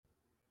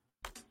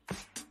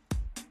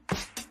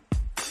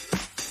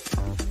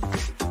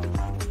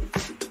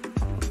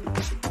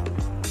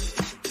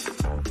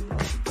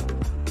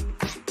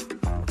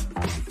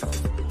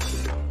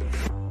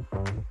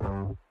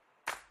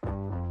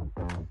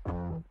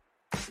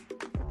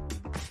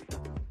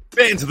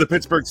Fans of the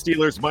Pittsburgh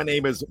Steelers, my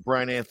name is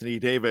Brian Anthony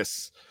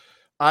Davis.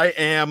 I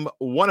am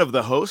one of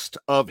the hosts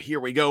of Here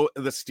We Go,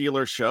 the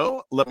Steelers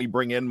Show. Let me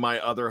bring in my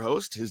other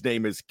host. His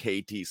name is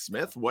KT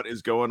Smith. What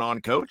is going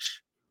on,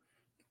 Coach?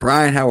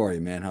 Brian, how are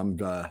you, man? I'm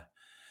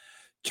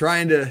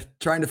trying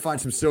to find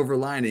some silver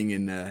lining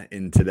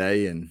in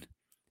today, and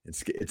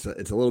it's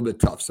a little bit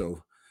tough.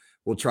 So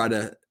we'll try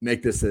to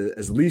make this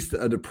as least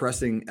a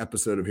depressing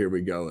episode of Here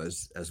We Go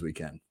as we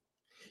can.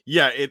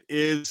 Yeah, it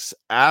is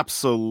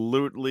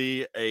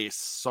absolutely a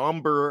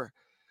somber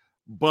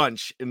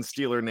bunch in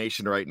Steeler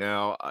Nation right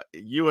now.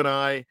 You and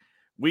I,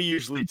 we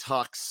usually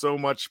talk so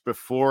much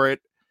before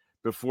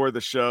the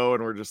show,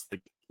 and we're just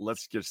like,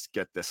 let's just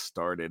get this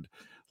started.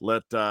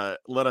 Let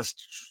us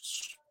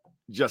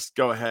just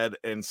go ahead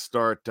and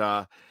start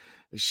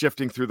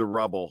shifting through the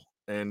rubble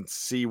and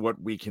see what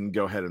we can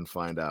go ahead and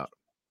find out.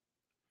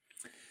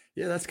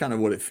 Yeah, that's kind of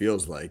what it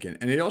feels like, and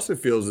it also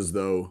feels as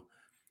though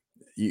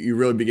you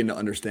really begin to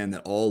understand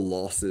that all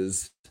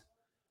losses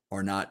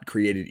are not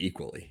created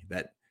equally.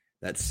 That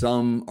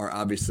some are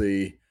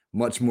obviously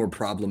much more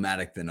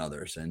problematic than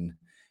others, and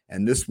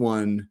this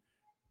one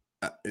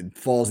it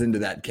falls into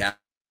that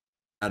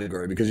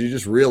category because you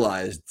just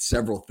realized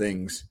several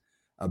things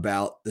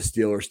about the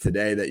Steelers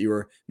today that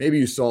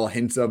you saw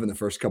hints of in the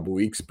first couple of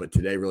weeks, but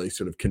today really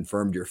sort of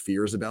confirmed your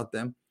fears about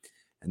them.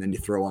 And then you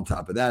throw on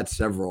top of that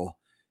several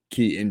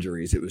key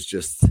injuries. It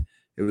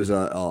was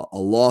a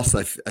loss.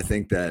 I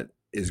think that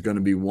is going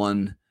to be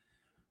one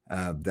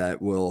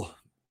that will,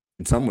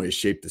 in some ways,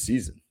 shape the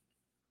season.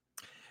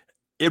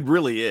 It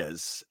really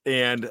is.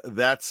 And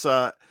that's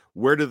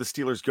where do the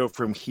Steelers go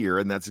from here?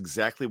 And that's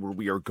exactly where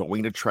we are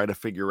going to try to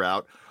figure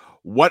out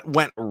what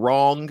went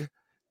wrong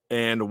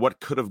and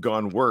what could have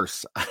gone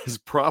worse is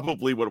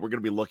probably what we're going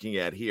to be looking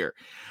at here.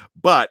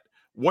 But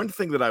one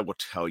thing that I will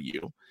tell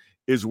you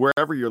is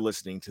wherever you're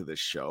listening to this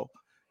show,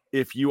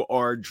 if you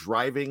are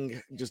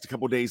driving just a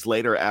couple days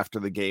later after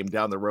the game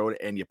down the road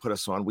and you put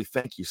us on, we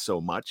thank you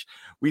so much.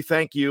 We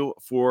thank you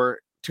for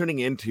tuning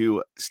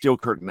into Steel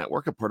Curtain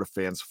Network, a part of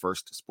Fans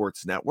First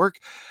Sports Network,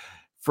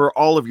 for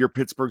all of your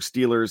Pittsburgh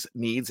Steelers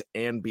needs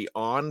and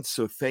beyond.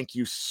 So thank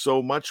you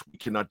so much. We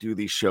cannot do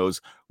these shows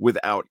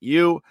without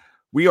you.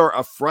 We are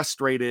a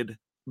frustrated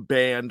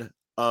band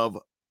of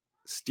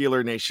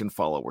Steeler Nation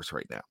followers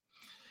right now.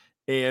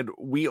 And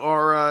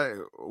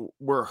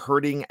we're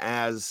hurting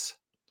as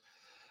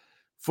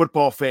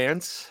football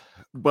fans,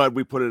 but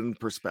we put it in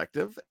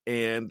perspective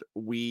and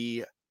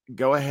we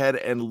go ahead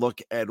and look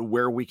at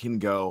where we can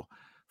go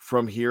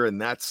from here.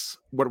 And that's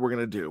what we're going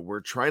to do. We're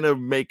trying to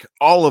make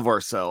all of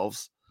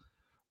ourselves,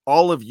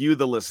 all of you,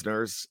 the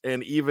listeners,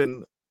 and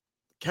even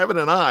Kevin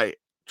and I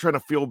trying to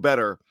feel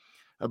better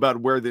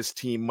about where this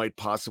team might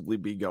possibly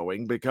be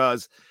going,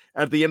 because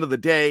at the end of the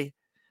day,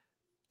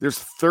 there's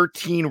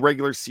 13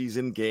 regular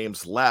season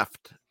games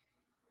left,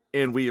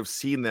 and we have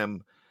seen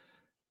them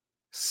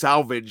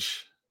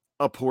salvage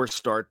a poor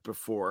start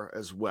before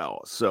as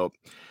well. So,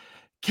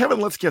 Kevin,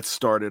 let's get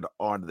started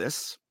on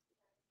this.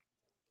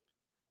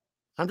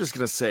 I'm just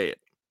going to say it.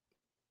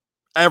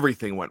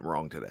 Everything went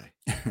wrong today.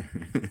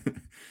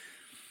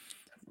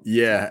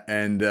 Yeah,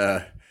 and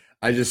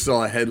I just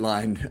saw a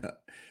headline.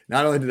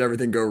 Not only did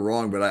everything go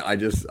wrong, but I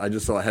just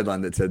saw a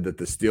headline that said that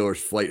the Steelers'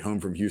 flight home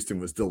from Houston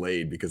was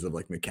delayed because of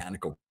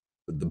mechanical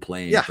the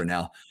plane for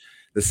now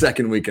the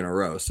second week in a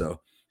row. So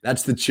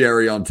that's the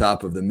cherry on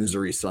top of the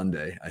misery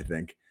Sunday, I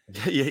think.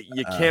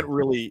 You can't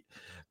really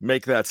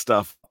make that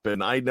stuff up.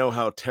 And I know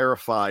how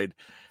terrified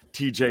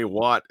TJ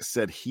Watt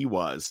said he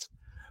was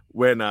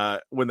when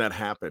that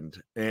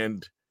happened.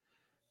 And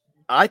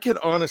I can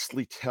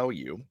honestly tell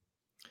you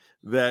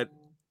that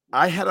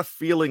I had a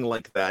feeling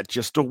like that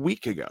just a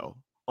week ago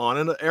on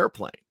an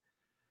airplane.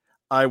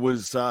 I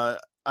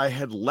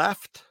had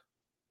left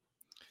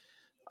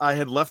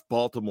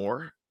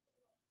Baltimore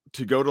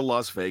to go to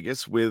Las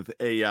Vegas with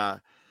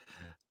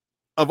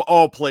of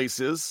all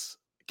places,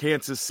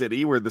 Kansas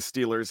City, where the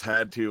Steelers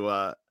had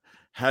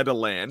to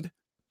land.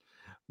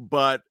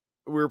 But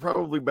we were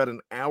probably about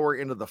an hour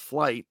into the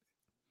flight,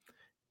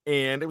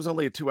 and it was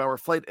only a 2-hour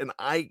flight. And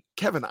I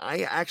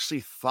actually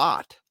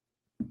thought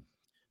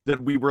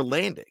that we were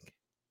landing,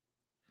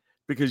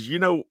 because you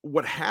know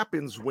what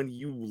happens when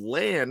you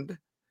land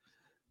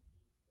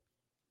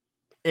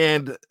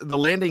and the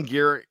landing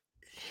gear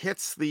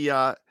hits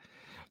the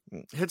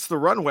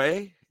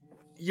runway,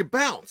 you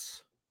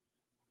bounce.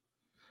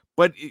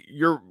 But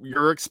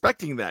you're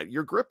expecting that.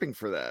 You're gripping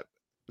for that.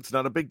 It's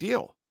not a big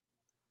deal.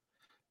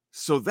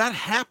 So that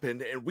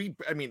happened, and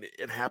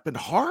it happened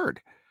hard,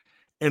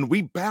 and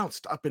we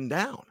bounced up and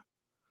down.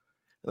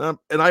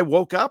 And I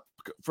woke up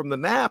from the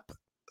nap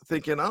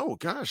thinking, oh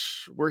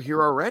gosh, we're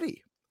here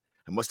already.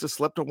 I must have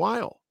slept a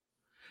while.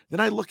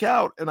 Then I look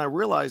out and I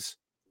realize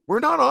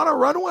we're not on a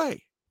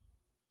runway.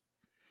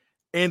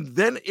 And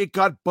then it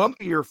got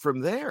bumpier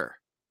from there.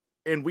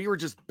 And we were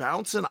just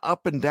bouncing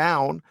up and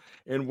down.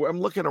 And I'm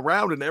looking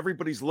around and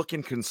everybody's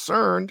looking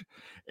concerned.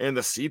 And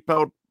the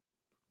seatbelt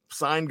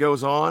sign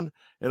goes on.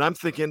 And I'm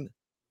thinking,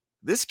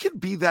 this could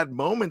be that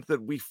moment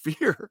that we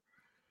fear.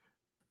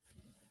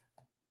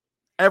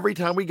 every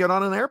time we get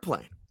on an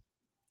airplane.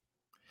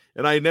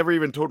 And I never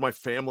even told my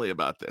family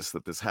about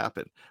that this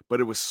happened,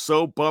 but it was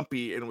so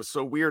bumpy and it was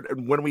so weird.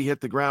 And when we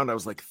hit the ground, I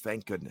was like,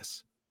 thank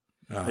goodness.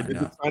 Oh, I I did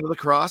the know. sign of the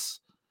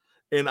cross,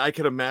 and I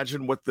could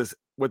imagine what the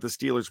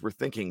Steelers were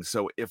thinking.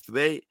 So if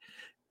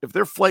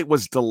their flight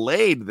was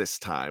delayed this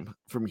time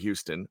from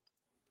Houston,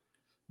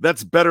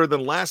 that's better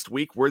than last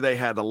week where they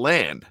had to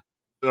land,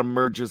 an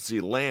emergency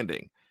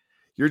landing.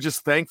 You're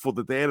just thankful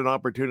that they had an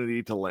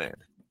opportunity to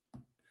land.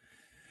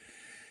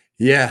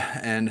 Yeah,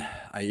 and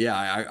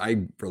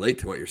I relate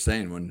to what you're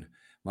saying. When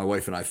my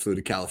wife and I flew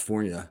to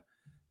California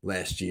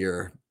last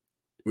year,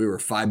 we were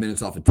 5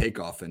 minutes off of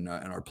takeoff, and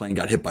our plane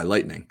got hit by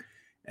lightning,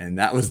 and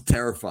that was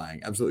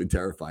terrifying, absolutely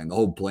terrifying. The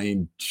whole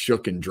plane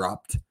shook and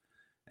dropped,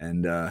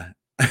 and I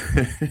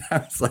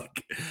was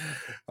like,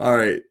 "All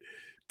right,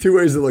 two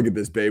ways to look at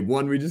this, babe.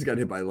 One, we just got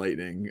hit by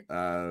lightning.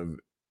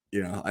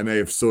 I may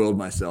have soiled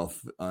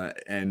myself,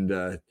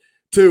 and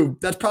two,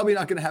 that's probably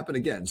not going to happen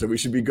again. So we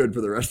should be good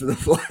for the rest of the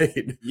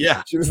flight."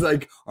 Yeah. She was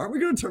like, "Aren't we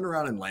going to turn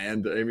around and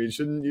land? I mean,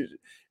 shouldn't you?"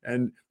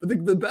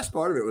 But the best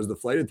part of it was the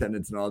flight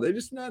attendants and all. They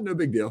just, no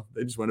big deal.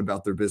 They just went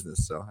about their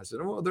business. So I said,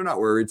 "Oh, well, they're not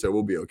worried, so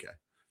we'll be okay."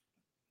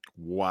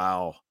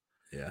 Wow.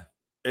 Yeah.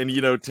 And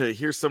to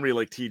hear somebody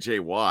like TJ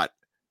Watt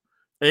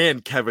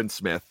and Kevin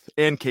Smith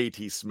and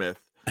KT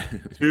Smith,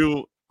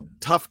 two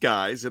tough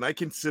guys, and I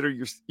consider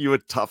you a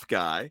tough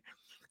guy,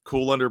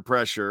 cool under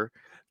pressure,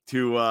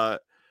 to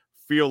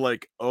feel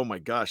like, oh my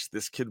gosh,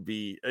 this could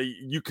be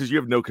because you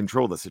have no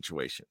control of the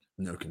situation.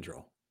 No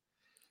control.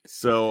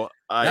 So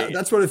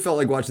That's what it felt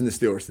like watching the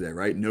Steelers today,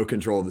 right? No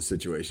control of the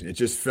situation. It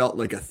just felt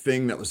like a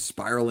thing that was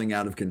spiraling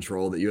out of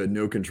control that you had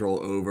no control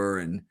over.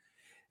 And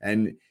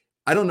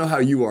I don't know how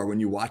you are when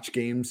you watch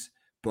games,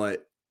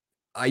 but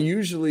I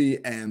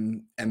usually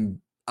am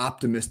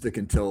optimistic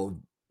until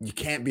you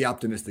can't be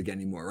optimistic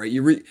anymore, right?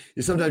 You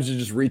sometimes you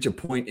just reach a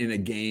point in a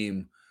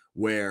game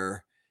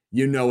where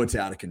it's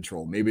out of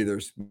control. Maybe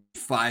there's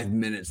 5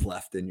 minutes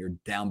left and you're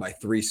down by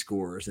 3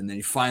 scores, and then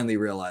you finally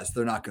realize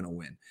they're not going to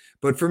win.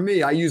 But for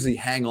me, I usually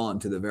hang on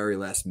to the very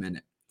last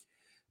minute.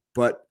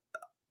 But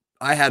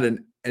I had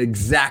an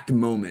exact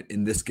moment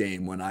in this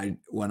game when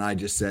I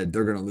just said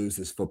they're going to lose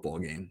this football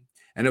game.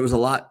 And it was a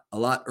lot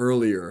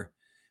earlier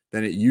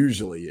than it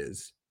usually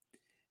is.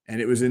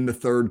 And it was in the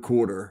third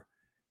quarter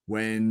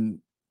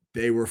when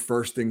they were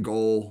first and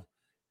goal,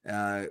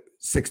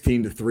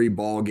 16-3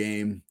 ball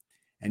game.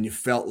 And you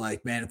felt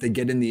like, man, if they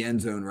get in the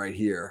end zone right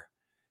here,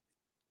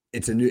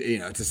 it's a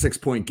it's a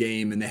 6-point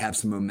game and they have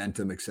some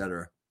momentum, et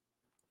cetera.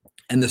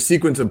 And the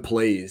sequence of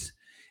plays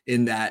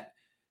in that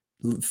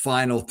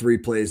final 3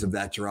 plays of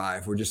that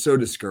drive were just so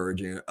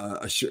discouraging.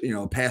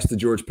 A pass to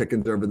George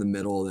Pickens over the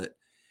middle that,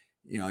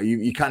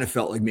 you kind of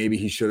felt like maybe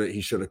he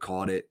should have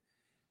caught it.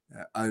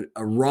 A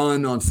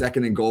run on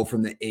 2nd and goal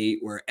from the 8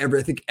 where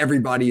I think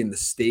everybody in the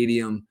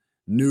stadium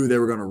knew they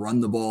were going to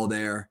run the ball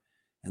there,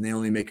 and they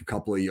only make a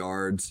couple of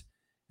yards.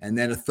 And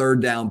then a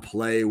 3rd down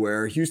play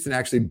where Houston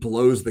actually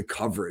blows the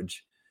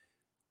coverage,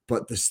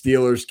 but the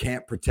Steelers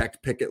can't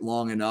protect Pickett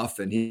long enough,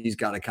 and he's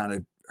got to kind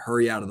of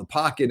hurry out of the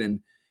pocket. And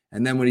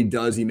then when he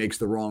does, he makes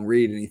the wrong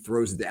read, and he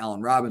throws it to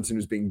Allen Robinson,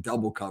 who's being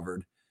double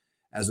covered,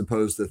 as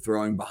opposed to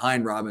throwing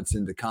behind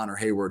Robinson to Connor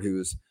Hayward, who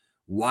was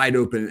wide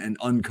open and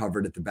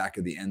uncovered at the back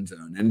of the end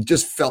zone. And it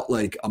just felt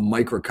like a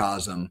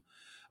microcosm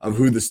of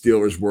who the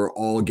Steelers were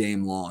all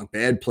game long.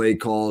 Bad play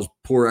calls,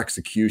 poor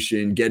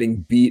execution,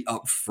 getting beat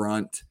up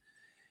front.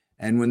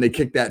 And when they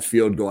kicked that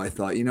field goal, I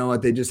thought, you know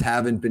what, they just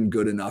haven't been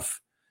good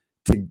enough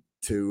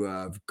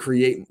to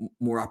create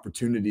more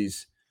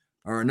opportunities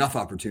or enough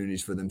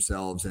opportunities for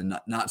themselves, and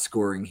not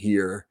scoring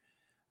here,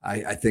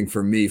 I think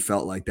for me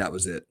felt like that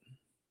was it.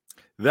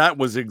 That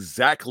was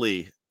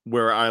exactly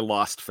where I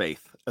lost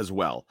faith as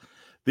well.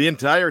 The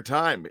entire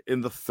time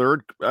in the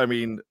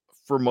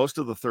for most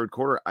of the third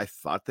quarter, I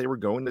thought they were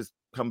going to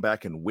come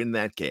back and win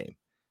that game.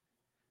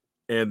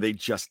 And they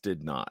just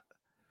did not.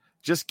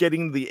 Just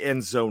getting the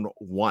end zone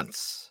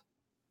once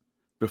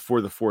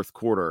before the fourth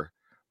quarter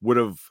would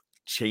have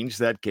changed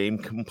that game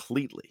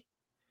completely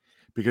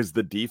because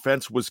the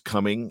defense was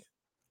coming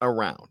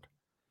around.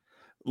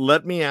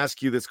 Let me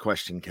ask you this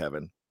question,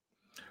 Kevin.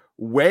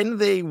 When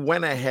they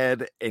went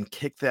ahead and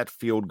kicked that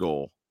field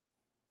goal,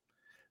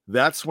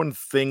 that's when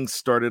things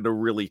started to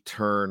really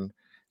turn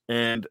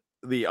and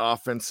the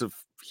offense of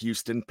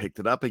Houston picked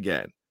it up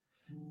again.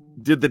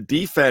 Did the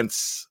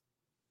defense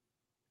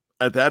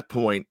at that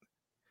point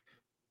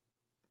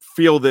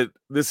feel that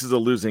this is a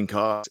losing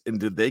cause, and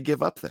did they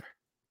give up there?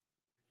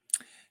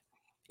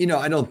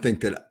 I don't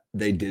think that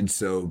they did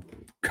so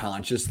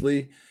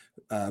consciously,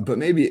 but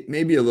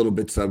maybe a little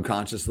bit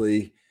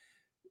subconsciously.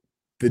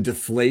 The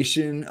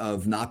deflation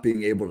of not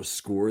being able to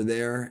score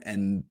there,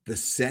 and the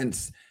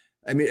sense,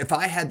 I mean, if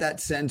I had that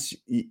sense,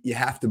 you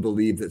have to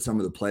believe that some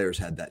of the players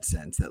had that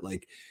sense that,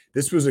 like,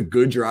 this was a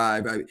good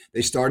drive.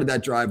 They started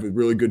that drive with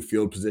really good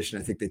field position.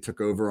 I think they took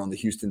over on the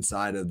Houston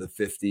side of the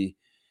 50,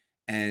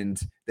 and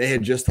they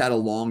had just had a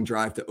long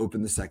drive to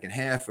open the second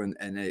half, and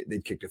they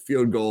kicked a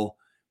field goal,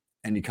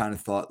 and you kind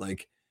of thought,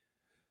 like,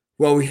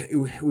 well,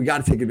 we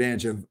got to take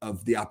advantage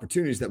of the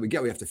opportunities that we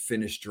get. We have to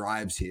finish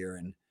drives here,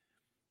 and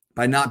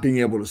by not being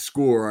able to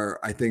score,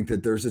 I think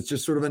that it's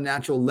just sort of a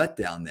natural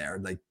letdown there.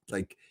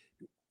 Like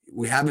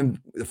we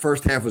haven't. The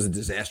first half was a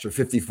disaster.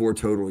 54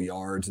 total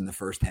yards in the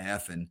first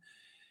half, and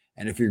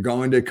if you're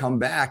going to come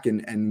back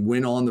and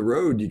win on the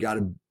road, you got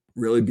to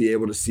really be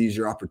able to seize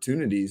your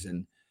opportunities.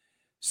 And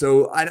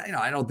so I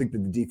don't think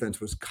that the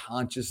defense was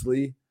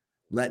consciously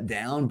let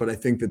down, but I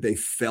think that they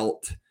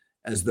felt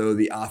as though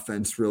the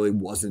offense really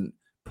wasn't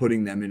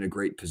putting them in a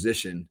great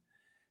position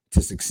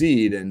to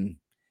succeed. And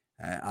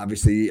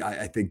obviously,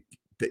 I think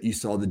that you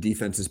saw the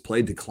defense's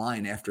play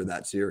decline after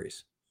that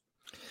series.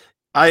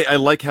 I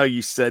like how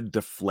you said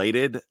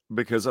deflated,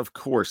 because of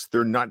course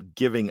they're not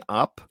giving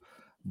up,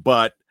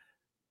 but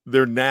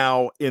they're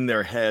now in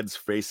their heads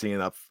facing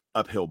an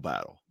uphill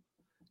battle.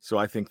 So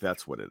I think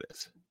that's what it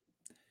is.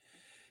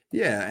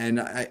 Yeah. And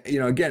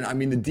again, I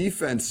mean, the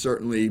defense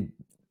certainly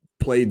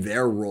played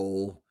their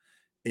role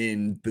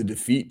in the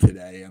defeat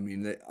today. I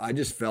mean, I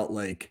felt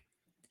like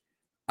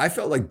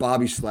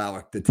Bobby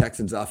Slowick, the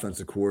Texans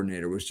offensive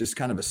coordinator, was just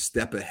kind of a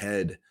step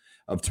ahead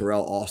of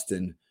Terrell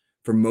Austin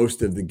for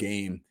most of the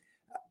game.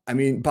 I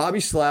mean, Bobby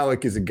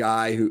Slowick is a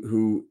guy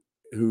who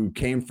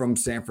came from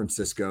San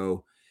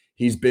Francisco.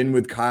 He's been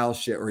with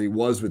he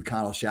was with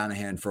Kyle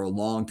Shanahan for a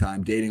long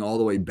time, dating all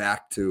the way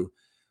back to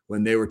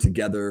when they were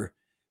together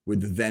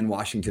with the then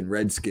Washington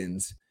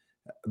Redskins.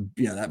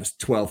 That was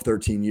 12,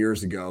 13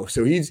 years ago.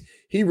 So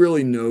he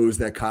really knows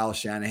that Kyle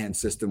Shanahan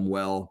system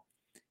well.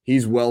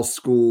 He's well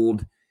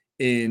schooled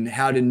in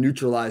how to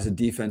neutralize a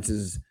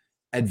defense's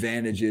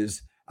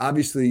advantages.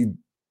 Obviously,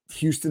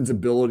 Houston's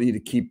ability to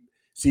keep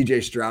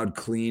CJ Stroud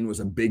clean was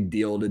a big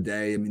deal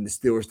today. I mean, the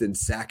Steelers didn't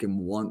sack him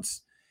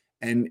once.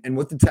 And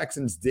what the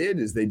Texans did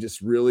is they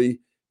just really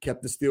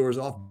kept the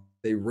Steelers off.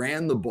 They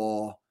ran the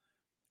ball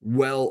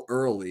well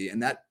early,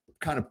 and that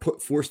kind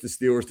of forced the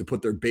Steelers to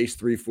put their base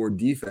 3-4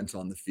 defense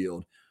on the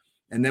field.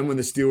 And then when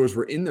the Steelers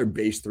were in their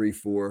base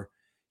 3-4,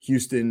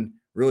 Houston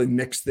really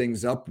mixed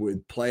things up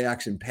with play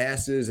action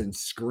passes and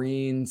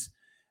screens.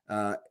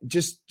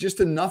 Just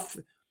enough.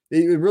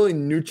 They really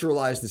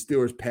neutralized the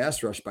Steelers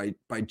pass rush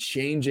by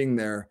changing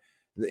the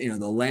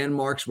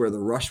landmarks where the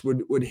rush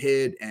would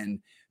hit, and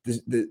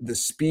the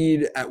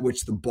speed at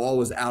which the ball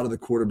was out of the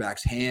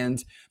quarterback's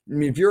hands. I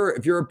mean, if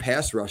you're a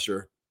pass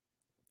rusher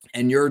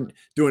and you're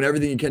doing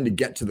everything you can to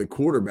get to the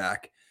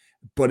quarterback,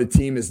 but a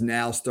team is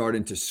now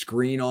starting to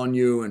screen on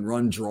you and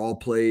run draw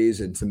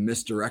plays and some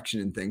misdirection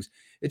and things,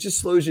 it just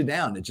slows you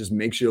down. It just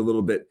makes you a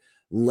little bit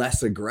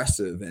less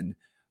aggressive. And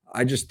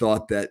I just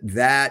thought that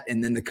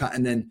and then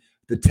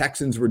the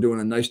Texans were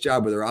doing a nice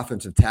job with their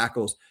offensive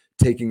tackles,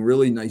 taking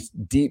really nice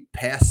deep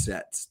pass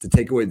sets to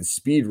take away the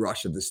speed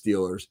rush of the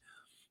Steelers.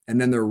 And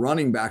then their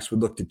running backs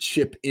would look to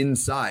chip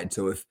inside.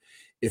 So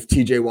if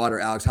TJ Watt or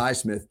Alex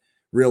Highsmith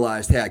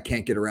realized, hey, I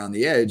can't get around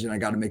the edge and I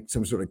got to make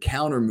some sort of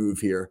counter move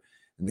here,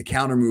 and the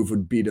counter move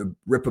would be to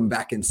rip them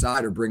back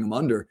inside or bring them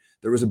under,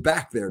 there was a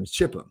back there to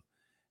chip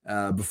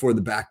them before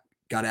the back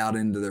got out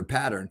into their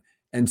pattern.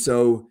 And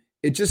so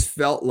it just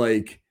felt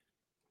like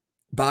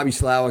Bobby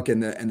Slowick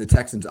and the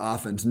Texans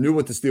offense knew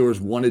what the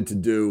Steelers wanted to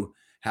do,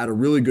 had a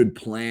really good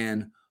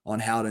plan on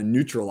how to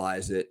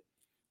neutralize it,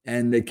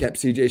 and they kept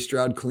CJ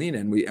Stroud clean.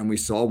 And we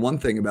saw one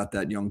thing about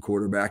that young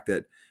quarterback,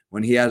 that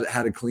when he had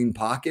a clean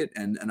pocket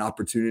and an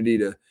opportunity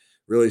to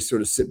really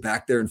sort of sit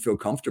back there and feel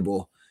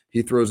comfortable,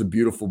 he throws a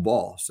beautiful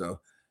ball. So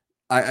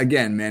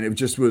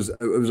it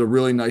was a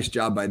really nice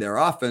job by their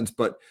offense.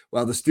 But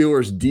while the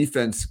Steelers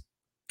defense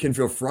can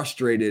feel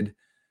frustrated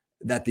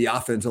that the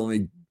offense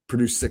only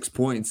produced 6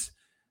 points,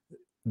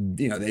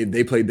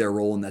 they played their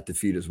role in that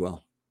defeat as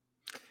well.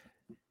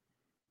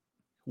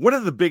 One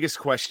of the biggest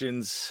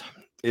questions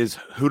is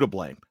who to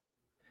blame.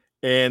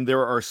 And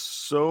there are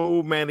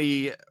so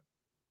many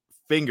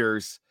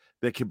fingers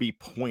that can be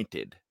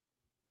pointed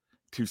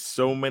to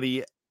so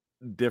many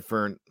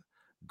different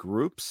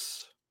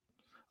groups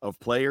of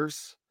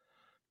players,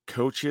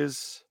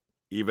 coaches,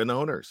 even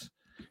owners.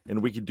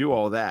 And we can do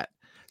all that.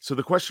 So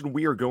the question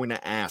we are going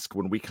to ask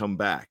when we come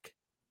back: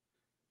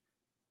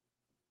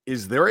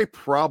 is there a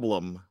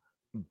problem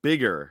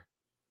bigger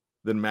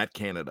than Matt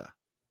Canada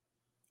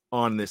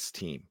on this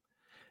team?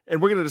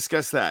 And we're going to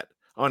discuss that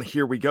on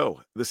Here We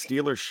Go, the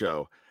Steelers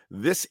Show.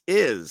 This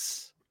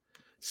is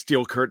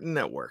Steel Curtain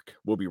Network.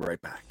 We'll be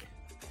right back.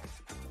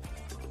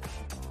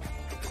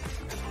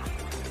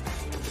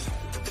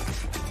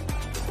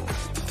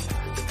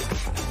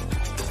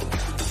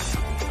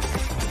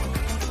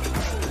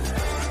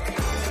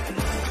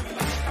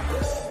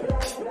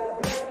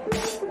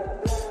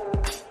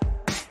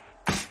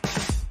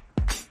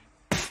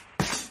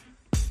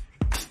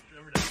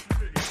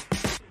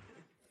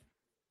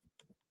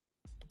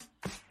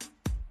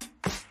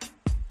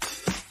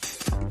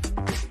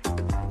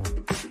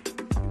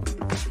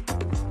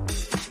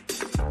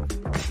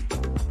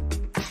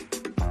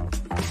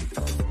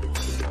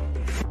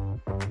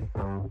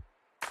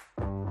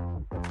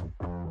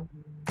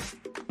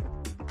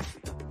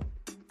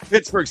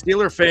 Pittsburgh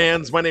Steeler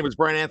fans, my name is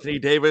Brian Anthony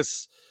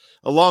Davis.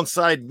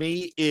 Alongside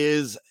me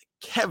is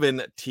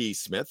Kevin T.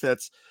 Smith.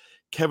 That's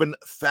Kevin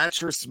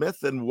Thatcher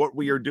Smith. And what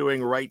we are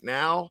doing right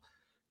now,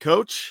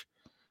 Coach,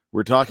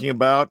 we're talking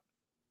about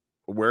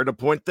where to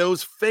point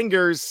those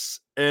fingers.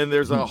 And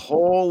there's a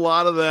whole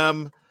lot of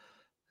them.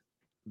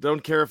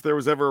 Don't care if there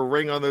was ever a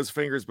ring on those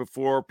fingers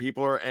before.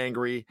 People are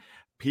angry.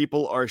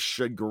 People are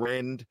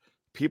chagrined.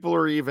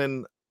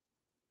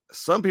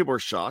 Some people are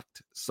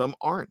shocked. Some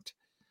aren't.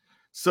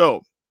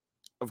 So,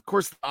 of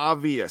course, the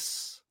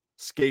obvious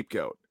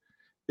scapegoat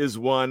is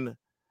one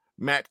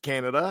Matt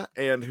Canada,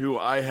 and who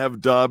I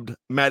have dubbed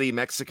Matty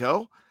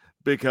Mexico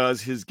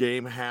because his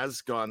game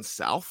has gone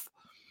south.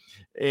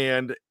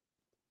 And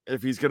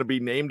if he's going to be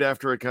named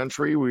after a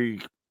country,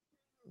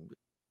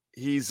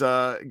 he's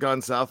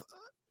gone south.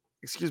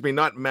 Excuse me,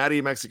 not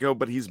Matty Mexico,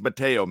 but he's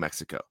Mateo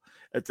Mexico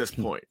at this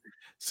point.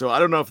 So I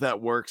don't know if that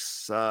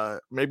works.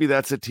 Maybe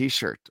that's a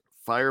t-shirt.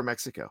 Fire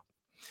Mexico.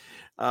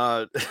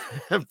 But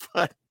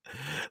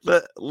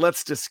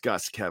let's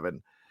discuss,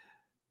 Kevin.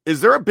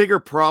 Is there a bigger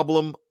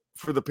problem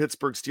for the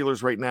Pittsburgh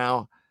Steelers right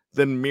now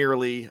than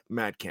merely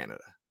Matt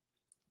Canada?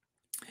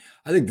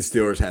 I think the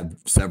Steelers have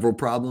several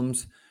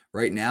problems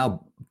right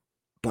now,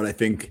 but I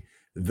think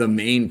the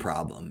main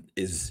problem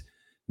is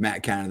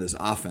Matt Canada's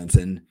offense.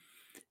 And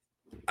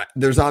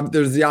there's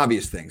the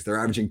obvious things. They're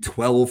averaging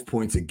 12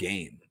 points a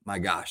game. My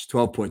gosh,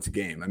 12 points a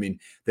game. I mean,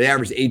 they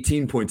averaged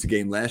 18 points a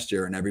game last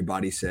year, and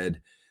everybody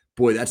said,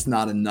 boy, that's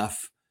not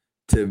enough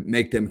to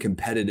make them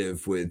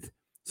competitive with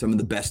some of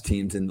the best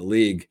teams in the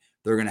league.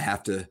 They're going to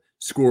have to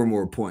score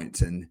more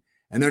points. And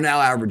they're now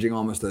averaging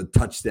almost a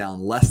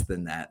touchdown less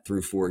than that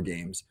through 4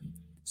 games.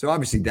 So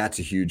obviously that's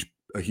a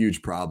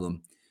huge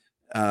problem.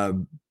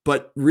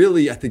 But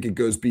really, I think it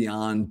goes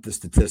beyond the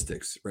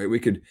statistics, right? We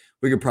could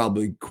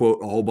probably quote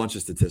a whole bunch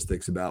of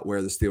statistics about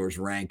where the Steelers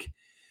rank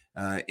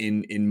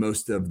in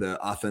most of the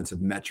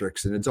offensive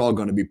metrics, and it's all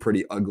going to be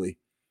pretty ugly.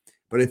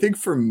 But I think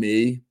for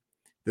me,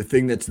 the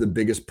thing that's the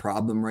biggest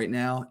problem right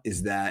now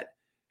is that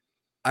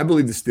I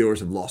believe the Steelers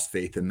have lost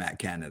faith in Matt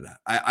Canada.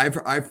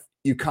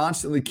 You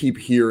constantly keep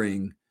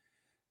hearing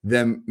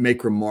them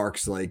make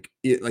remarks like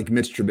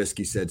Mitch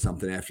Trubisky said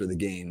something after the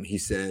game. He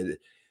said,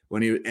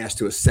 when he was asked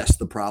to assess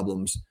the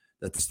problems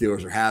that the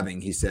Steelers are having,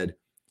 he said,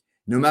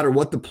 no matter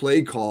what the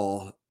play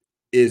call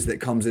is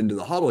that comes into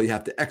the huddle, you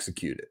have to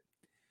execute it.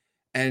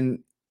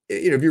 And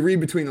if you read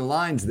between the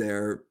lines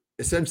there,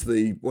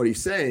 essentially what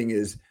he's saying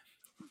is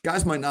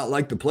guys might not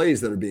like the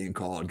plays that are being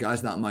called.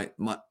 Guys might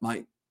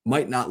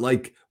not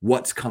like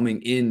what's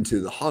coming into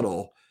the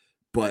huddle,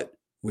 but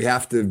we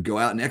have to go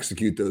out and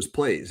execute those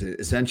plays.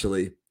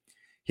 Essentially,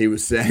 he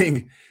was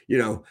saying,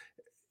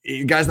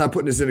 guys not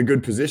putting us in a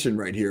good position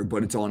right here,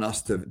 but it's on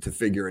us to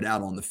figure it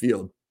out on the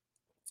field.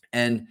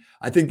 And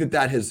I think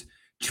that has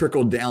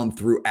trickled down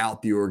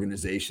throughout the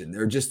organization.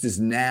 There just is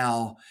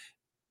now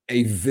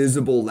a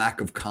visible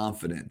lack of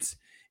confidence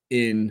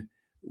in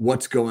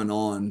what's going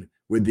on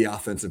with the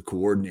offensive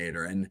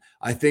coordinator. And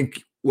I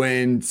think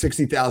when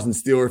 60,000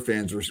 Steeler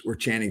fans were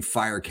chanting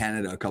Fire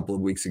Canada a couple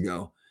of weeks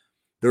ago,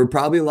 there were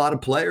probably a lot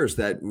of players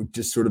that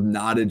just sort of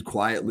nodded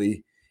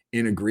quietly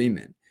in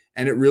agreement.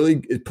 And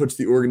it puts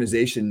the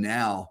organization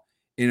now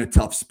in a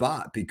tough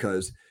spot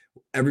because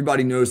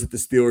everybody knows that the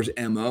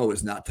Steelers' MO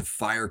is not to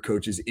fire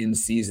coaches in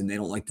season. They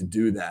don't like to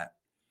do that.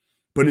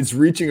 But it's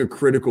reaching a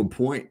critical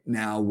point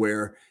now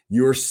where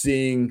you're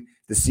seeing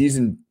the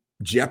season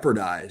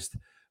jeopardized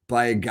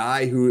by a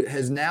guy who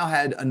has now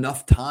had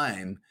enough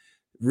time,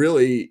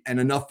 really, and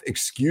enough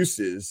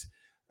excuses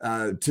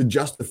to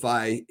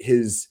justify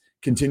his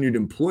continued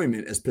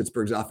employment as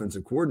Pittsburgh's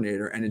offensive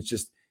coordinator. And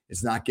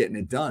it's not getting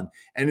it done.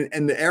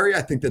 And the area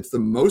I think that's the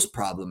most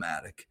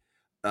problematic,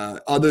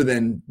 other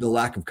than the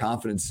lack of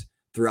confidence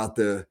throughout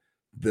the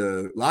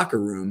locker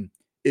room,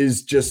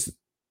 is just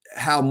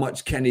how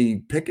much Kenny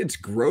Pickett's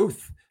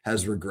growth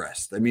has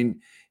regressed. I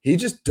mean, he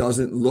just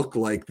doesn't look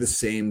like the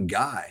same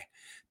guy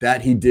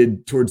that he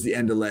did towards the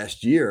end of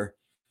last year.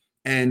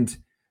 And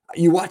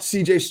you watch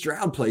CJ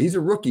Stroud play. He's a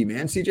rookie,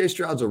 man. CJ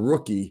Stroud's a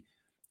rookie,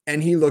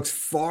 and he looks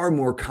far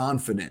more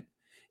confident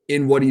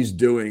in what he's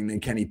doing than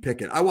Kenny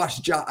Pickett. I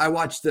watched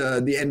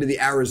the end of the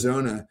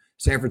Arizona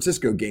San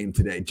Francisco game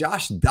today.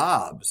 Josh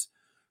Dobbs,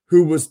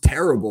 who was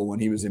terrible when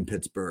he was in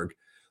Pittsburgh,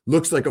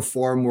 looks like a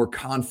far more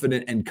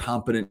confident and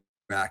competent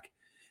back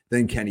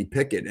than Kenny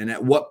Pickett. And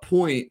at what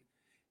point,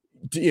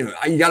 you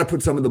got to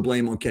put some of the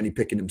blame on Kenny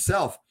Pickett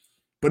himself.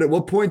 But at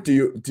what point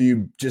do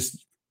you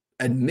just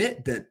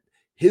admit that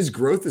his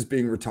growth is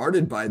being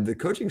retarded by the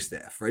coaching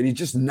staff, right? He's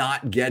just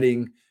not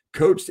getting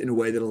coached in a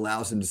way that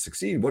allows him to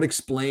succeed. What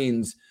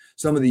explains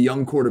some of the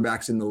young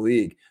quarterbacks in the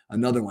league?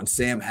 Another one,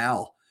 Sam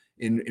Howell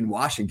in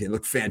Washington,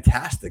 looked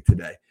fantastic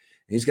today.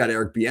 He's got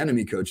Eric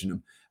Bieniemy coaching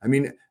him. I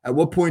mean, at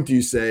what point do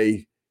you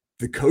say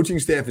the coaching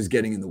staff is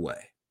getting in the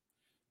way?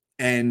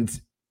 And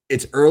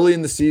it's early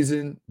in the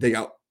season. They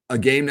got a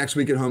game next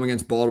week at home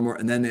against Baltimore,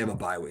 and then they have a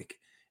bye week.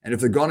 And if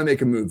they're going to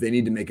make a move, they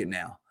need to make it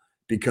now,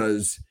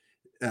 because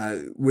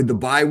with the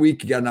bye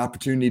week, you got an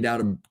opportunity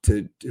now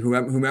to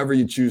whomever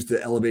you choose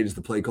to elevate as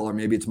the play caller.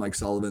 Maybe it's Mike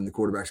Sullivan, the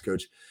quarterback's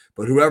coach,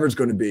 but whoever it's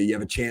going to be, you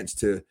have a chance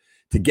to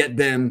get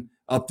them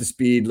up to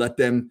speed, let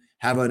them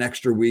have an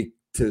extra week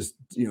to,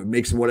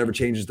 make some whatever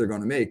changes they're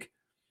going to make.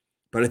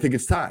 But I think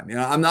it's time.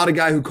 I'm not a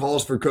guy who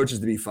calls for coaches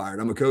to be fired.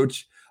 I'm a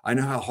coach. I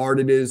know how hard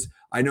it is.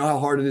 I know how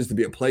hard it is to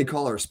be a play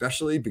caller,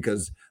 especially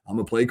because I'm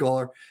a play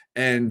caller.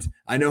 And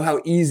I know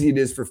how easy it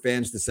is for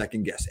fans to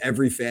second guess.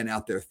 Every fan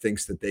out there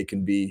thinks that they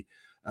can be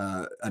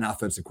an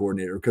offensive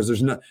coordinator because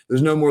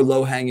there's no more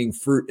low hanging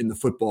fruit in the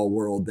football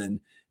world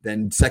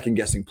than second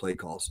guessing play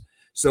calls.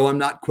 So I'm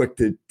not quick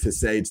to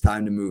say it's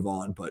time to move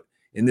on, but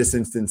in this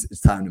instance,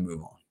 it's time to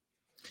move on.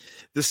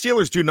 The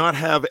Steelers do not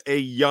have a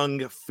young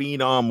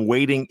phenom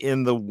waiting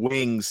in the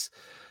wings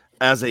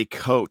as a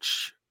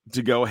coach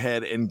to go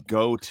ahead and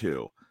go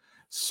to.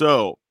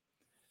 So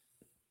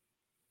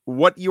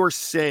what you're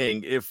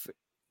saying,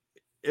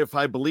 if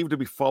I believe to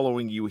be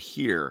following you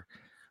here,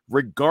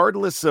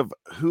 regardless of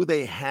who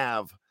they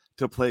have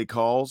to play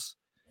calls,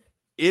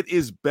 it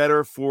is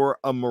better for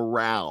a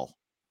morale,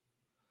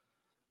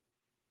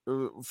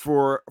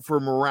 for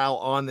morale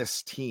on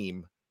this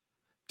team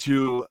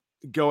to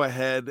go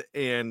ahead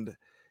and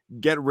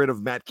get rid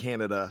of Matt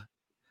Canada,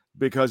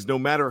 because no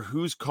matter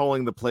who's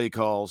calling the play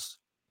calls,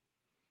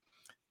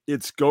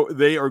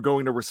 they are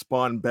going to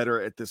respond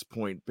better at this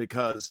point,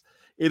 because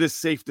it is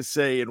safe to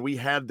say, and we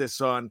had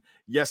this on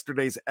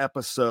yesterday's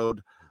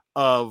episode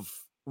of,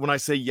 when I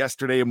say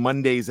yesterday,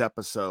 Monday's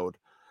episode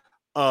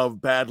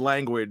of Bad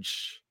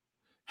Language,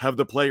 have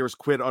the players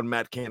quit on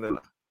Matt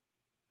Canada?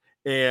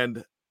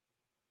 And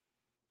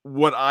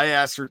what I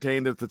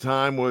ascertained at the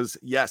time was,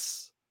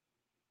 yes,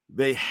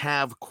 they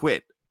have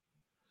quit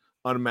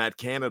on Matt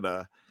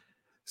Canada.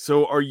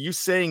 So are you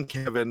saying,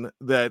 Kevin,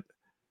 that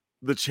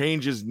the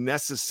change is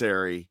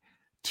necessary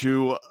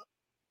to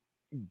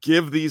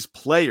give these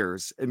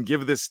players and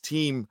give this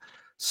team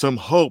some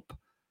hope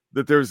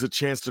that there's a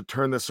chance to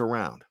turn this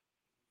around?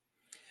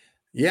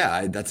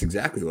 Yeah, that's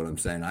exactly what I'm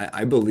saying.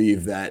 I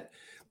believe that,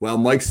 well,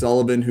 Mike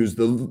Sullivan, who's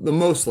the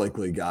most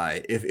likely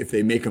guy, if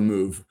they make a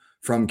move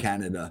from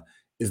Canada,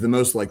 is the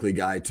most likely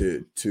guy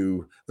to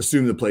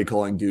assume the play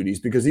calling duties,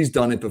 because he's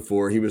done it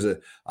before. He was an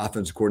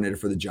offensive coordinator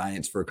for the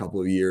Giants for a couple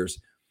of years.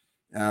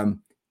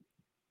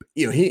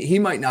 He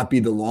might not be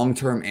the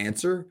long-term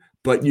answer,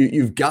 but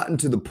you've gotten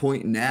to the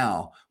point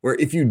now where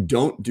if you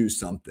don't do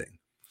something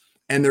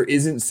and there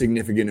isn't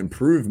significant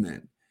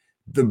improvement,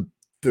 the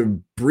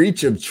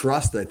breach of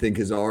trust, I think,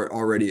 has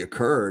already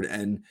occurred.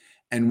 And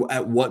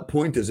at what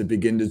point does it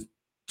begin to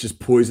just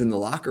poison the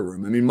locker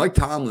room? I mean, Mike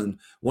Tomlin,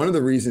 one of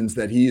the reasons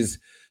that he's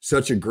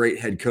such a great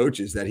head coach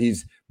is that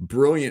he's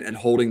brilliant at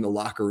holding the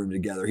locker room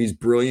together. He's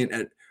brilliant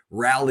at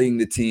rallying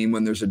the team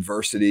when there's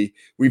adversity.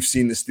 We've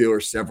seen the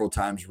Steelers several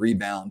times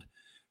rebound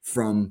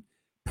from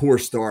poor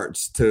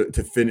starts to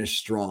finish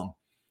strong.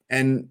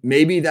 And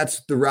maybe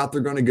that's the route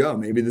they're going to go.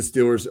 Maybe the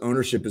Steelers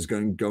ownership is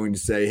going to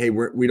say, hey,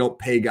 we don't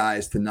pay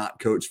guys to not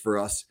coach for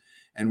us,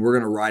 and we're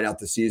going to ride out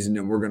the season,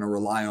 and we're going to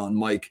rely on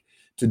Mike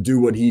to do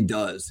what he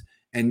does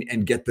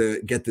and get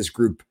this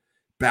group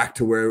back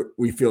to where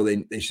we feel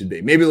they should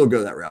be. Maybe they'll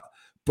go that route.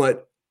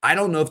 But I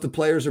don't know if the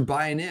players are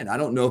buying in. I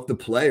don't know if the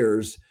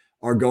players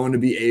are going to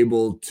be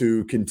able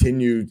to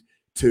continue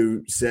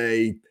to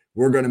say,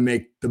 we're going to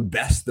make the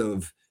best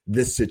of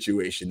this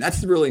situation.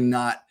 That's really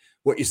not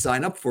what you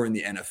sign up for in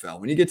the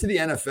NFL. When you get to the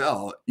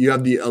NFL, you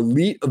have the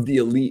elite of the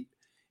elite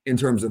in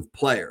terms of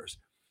players,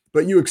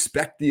 but you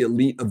expect the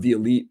elite of the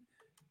elite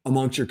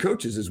amongst your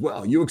coaches as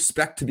well. You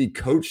expect to be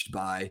coached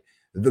by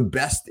the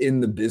best in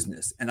the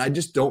business. And I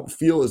just don't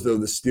feel as though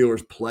the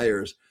Steelers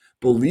players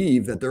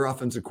believe that their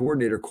offensive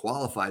coordinator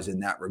qualifies in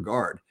that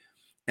regard.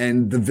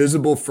 And the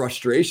visible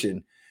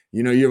frustration,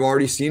 you've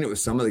already seen it with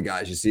some of the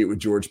guys. You see it with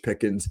George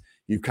Pickens.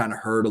 You've kind of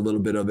heard a little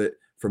bit of it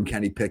from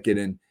Kenny Pickett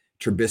and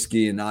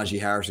Trubisky and Najee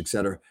Harris, et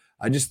cetera.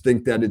 I just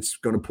think that it's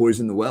going to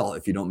poison the well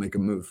if you don't make a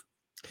move.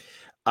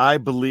 I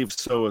believe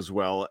so as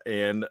well.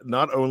 And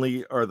not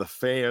only are the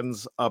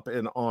fans up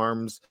in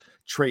arms,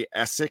 Trey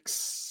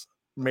Essex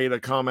made a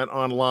comment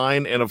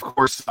online. And of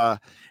course,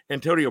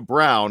 Antonio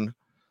Brown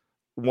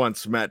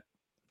wants Matt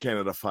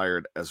Canada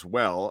fired as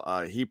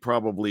well. He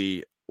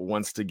probably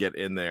wants to get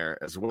in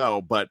there as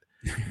well. But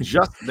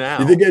just now,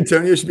 you think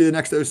Antonio should be the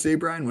next OC,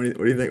 Brian? What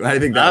do you think? How do you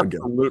think that would go?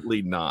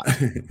 Absolutely not.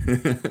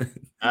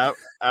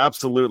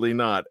 Absolutely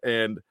not.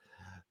 And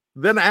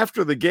then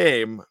after the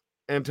game,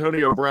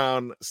 Antonio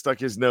Brown stuck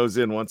his nose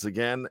in once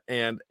again,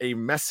 and a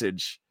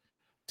message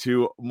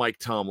to Mike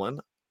Tomlin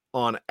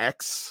on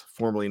X,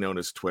 formerly known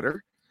as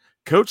Twitter.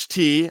 Coach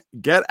T,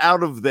 get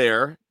out of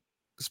there,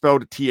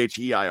 spelled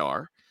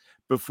Their,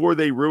 before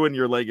they ruin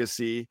your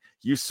legacy.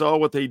 You saw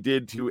what they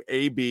did to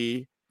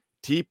AB,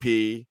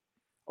 TP,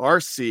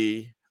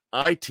 RC,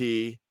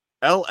 IT,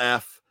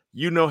 LF.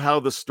 You know how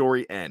the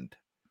story end.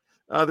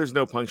 There's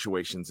no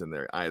punctuations in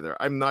there either.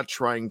 I'm not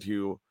trying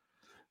to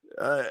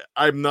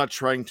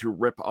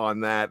rip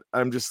on that.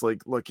 I'm just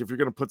like, look, if you're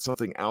going to put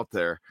something out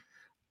there,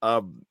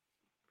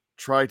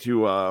 try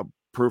to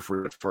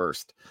proofread it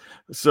first.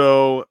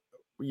 So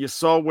you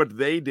saw what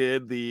they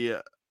did, the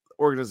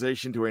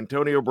organization, to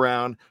Antonio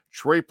Brown,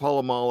 Troy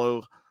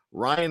Polamalu,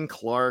 Ryan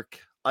Clark,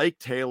 Ike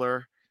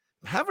Taylor.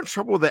 I'm having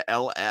trouble with the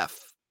LF.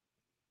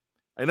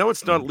 I know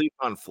it's not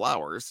Leon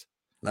Flowers.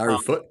 Larry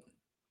Foote.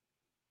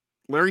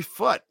 Larry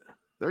Foote.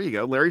 There you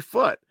go, Larry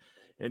Foote.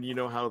 And you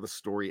know how the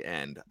story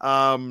end.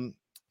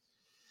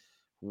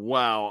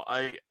 Wow,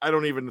 I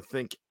don't even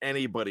think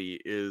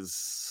anybody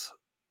is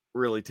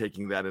really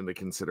taking that into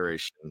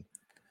consideration.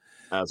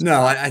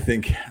 No, I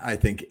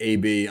think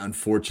AB,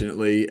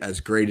 unfortunately, as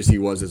great as he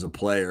was as a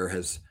player,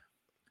 has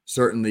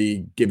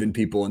certainly given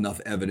people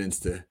enough evidence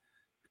to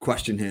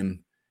question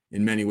him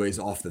in many ways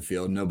off the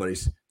field.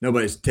 Nobody's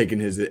taken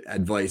his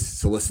advice,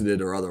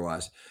 solicited or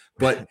otherwise.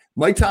 But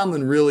Mike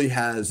Tomlin really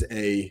has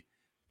a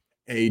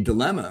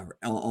dilemma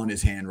on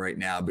his hand right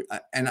now,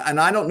 and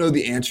I don't know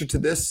the answer to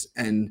this,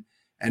 and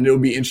it'll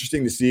be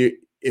interesting to see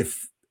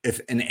if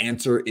an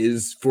answer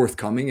is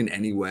forthcoming in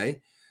any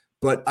way.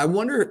 But I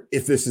wonder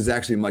if this is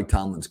actually Mike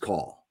Tomlin's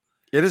call.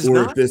 It is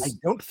not. I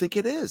don't think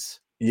it is.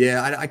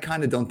 Yeah, I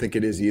kind of don't think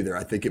it is either.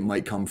 I think it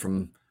might come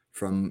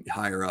from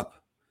higher up.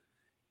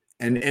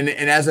 And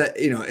as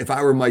if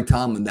I were Mike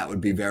Tomlin, that would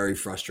be very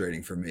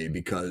frustrating for me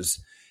because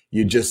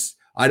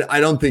I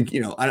don't think,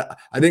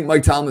 I think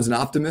Mike Tomlin's an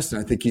optimist, and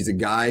I think he's a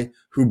guy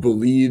who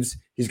believes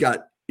he's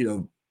got,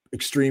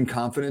 extreme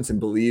confidence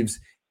and believes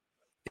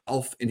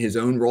in his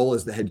own role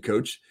as the head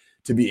coach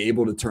to be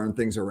able to turn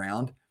things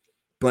around.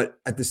 But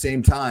at the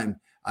same time,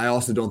 I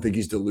also don't think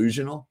he's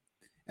delusional.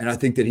 And I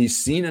think that he's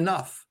seen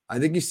enough.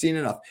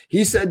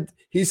 He said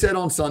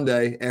on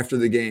Sunday after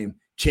the game,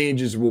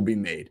 changes will be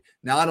made.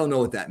 Now, I don't know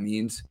what that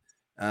means.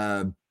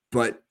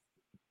 But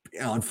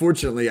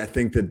unfortunately, I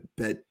think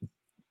that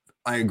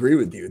I agree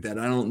with you that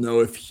I don't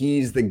know if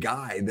he's the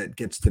guy that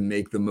gets to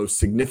make the most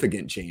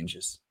significant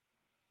changes.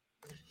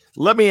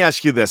 Let me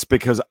ask you this,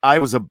 because I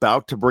was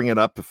about to bring it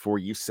up before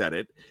you said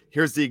it.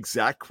 Here's the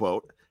exact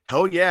quote.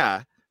 Hell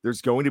yeah, there's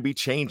going to be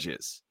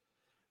changes.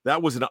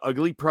 That was an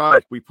ugly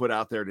product we put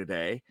out there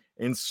today.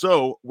 And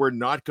so we're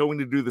not going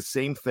to do the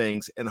same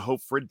things and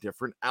hope for a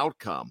different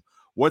outcome.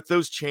 What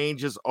those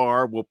changes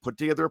are, we'll put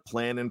together a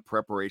plan in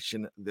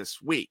preparation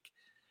this week.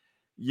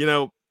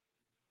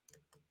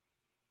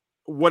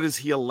 What is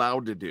he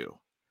allowed to do?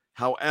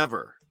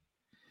 However,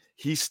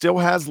 he still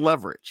has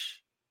leverage.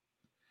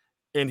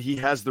 And he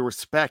has the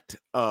respect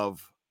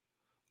of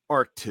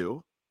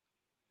R2.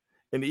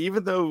 And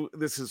even though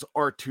this is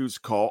R2's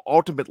call,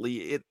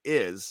 ultimately it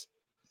is.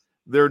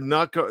 They're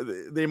not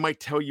they might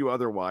tell you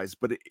otherwise,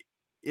 but it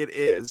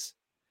is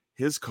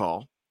his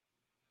call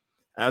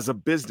as a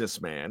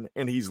businessman,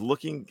 and he's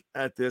looking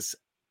at this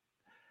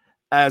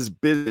as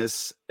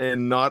business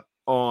and not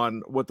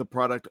on what the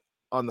product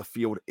on the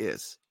field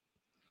is.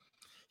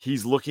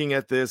 He's looking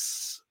at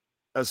this,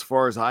 as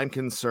far as I'm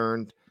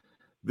concerned,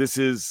 this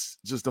is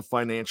just a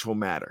financial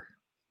matter.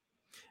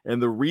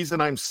 And the reason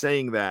I'm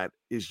saying that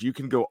is you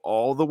can go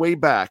all the way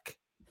back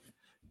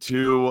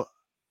to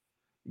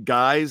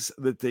guys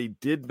that they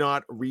did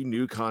not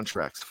renew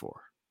contracts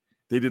for.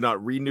 They did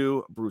not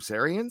renew Bruce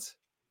Arians.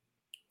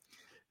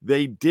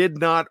 They did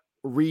not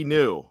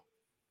renew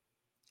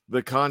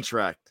the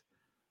contract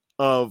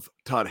of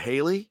Todd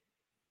Haley.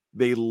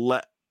 They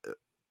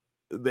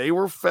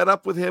were fed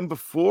up with him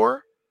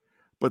before,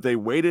 but they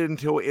waited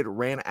until it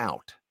ran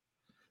out.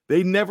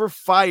 They never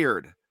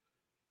fired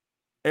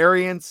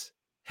Arians,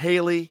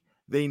 Haley.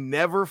 They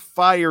never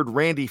fired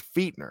Randy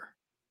Fichtner.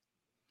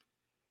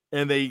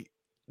 And they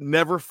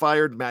never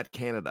fired Matt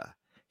Canada.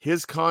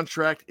 His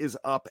contract is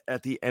up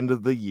at the end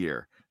of the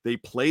year. They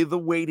play the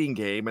waiting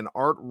game, and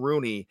Art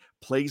Rooney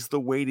plays the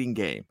waiting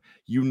game.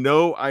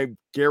 I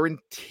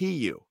guarantee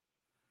you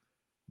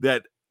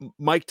that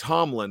Mike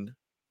Tomlin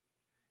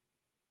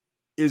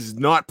is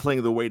not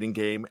playing the waiting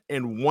game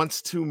and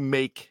wants to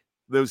make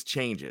those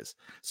changes.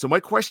 So my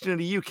question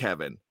to you,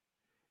 Kevin,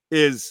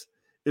 is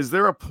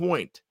there a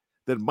point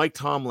that Mike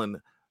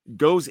Tomlin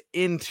goes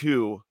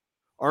into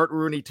Art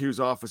Rooney 2's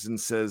office and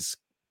says,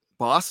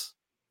 boss,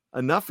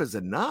 enough is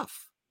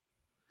enough?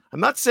 I'm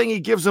not saying he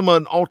gives him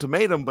an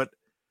ultimatum, but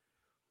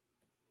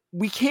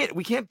we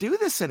can't do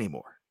this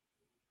anymore.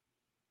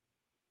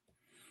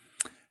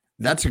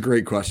 That's a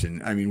great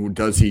question. I mean,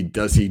 does he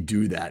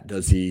do that?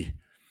 Does he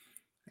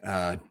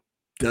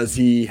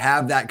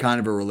have that kind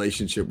of a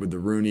relationship with the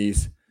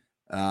Rooneys?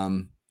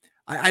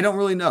 I don't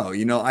really know.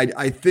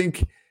 I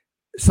think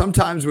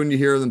sometimes when you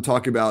hear them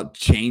talk about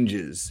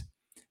changes,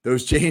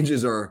 those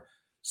changes are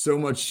so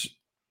much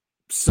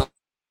subtler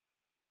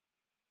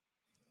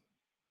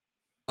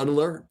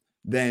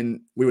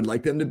than we would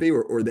like them to be,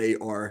 or they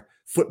are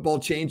football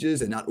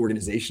changes and not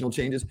organizational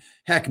changes.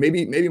 Heck,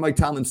 maybe Mike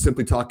Tomlin's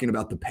simply talking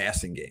about the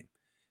passing game,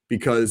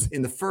 because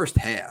in the first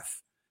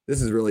half,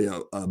 this is really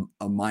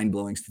a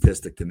mind-blowing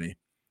statistic to me.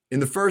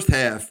 In the first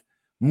half,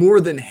 more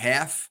than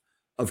half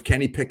of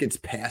Kenny Pickett's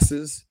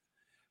passes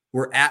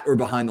were at or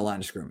behind the line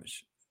of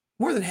scrimmage.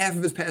 More than half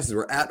of his passes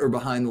were at or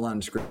behind the line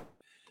of scrimmage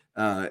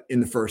in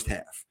the first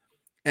half.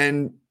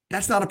 And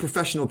that's not a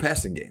professional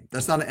passing game.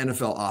 That's not an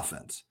NFL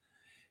offense.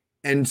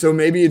 And so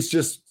maybe it's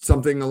just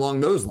something along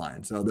those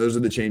lines. So those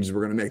are the changes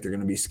we're going to make. They're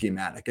going to be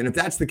schematic. And if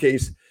that's the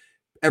case,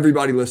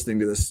 everybody listening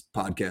to this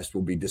podcast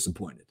will be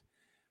disappointed.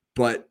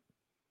 But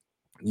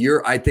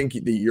I think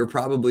that you're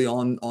probably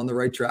on the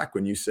right track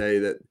when you say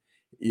that,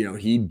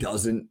 he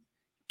doesn't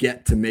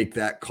get to make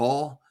that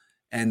call,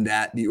 and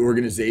that the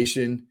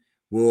organization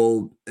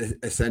will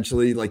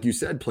essentially, like you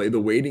said, play the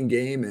waiting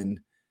game and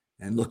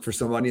look for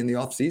somebody in the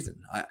offseason.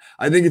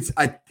 I think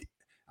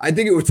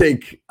it would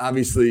take,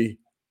 obviously,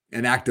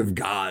 an act of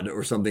God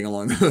or something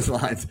along those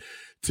lines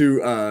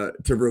to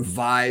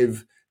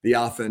revive the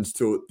offense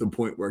to the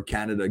point where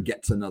Canada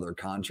gets another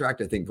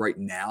contract. I think right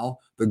now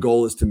the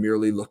goal is to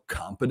merely look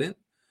competent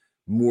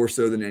more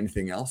so than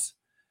anything else.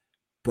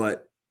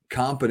 But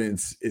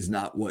competence is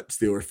not what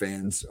Steeler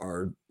fans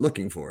are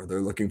looking for.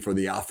 They're looking for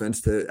the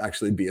offense to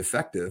actually be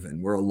effective,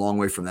 and we're a long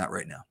way from that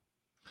right now.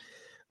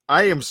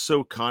 I am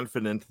so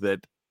confident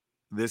that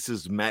this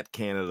is Matt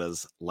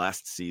Canada's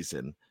last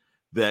season,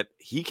 that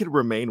he can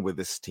remain with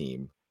this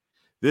team.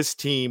 This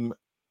team,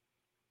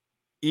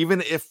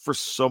 even if for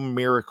some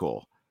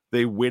miracle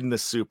they win the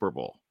Super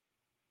Bowl,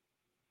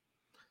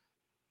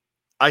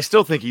 I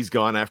still think he's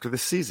gone after the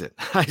season.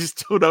 I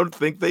still don't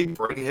think they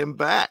bring him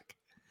back.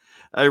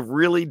 I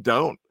really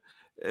don't.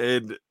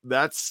 And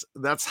that's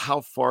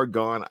how far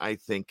gone I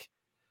think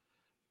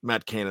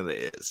Matt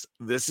Canada is.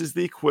 This is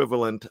the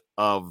equivalent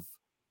of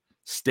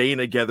staying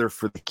together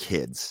for the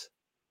kids.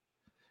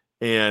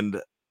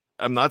 And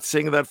I'm not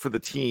saying that for the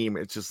team.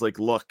 It's just like,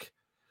 look,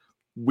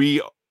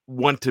 we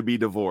want to be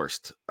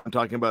divorced. I'm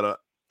talking about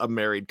a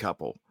married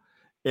couple.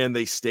 And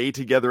they stay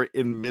together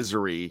in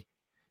misery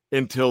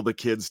until the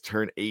kids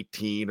turn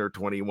 18 or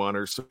 21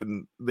 or so,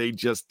 and they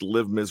just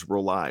live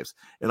miserable lives.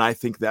 And I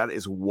think that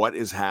is what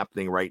is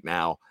happening right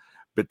now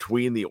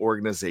between the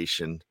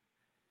organization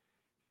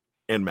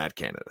and Matt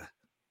Canada.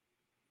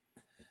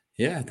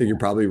 Yeah, I think you're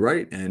probably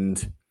right.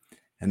 And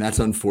that's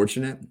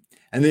unfortunate.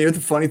 And the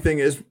funny thing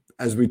is,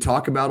 as we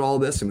talk about all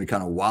this and we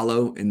kind of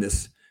wallow in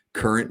this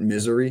current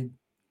misery,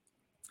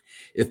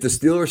 if the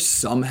Steelers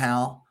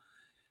somehow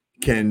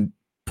can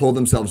pull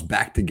themselves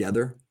back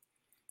together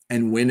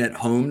and win at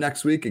home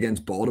next week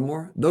against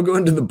Baltimore, they'll go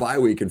into the bye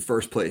week in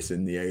first place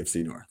in the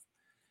AFC North.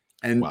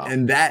 And Wow.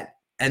 and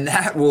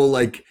that will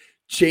like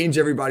change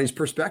everybody's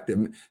perspective.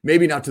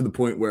 Maybe not to the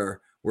point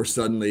where we're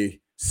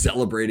suddenly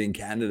celebrating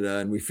Canada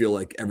and we feel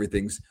like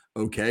everything's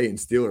okay in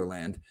Steeler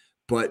land,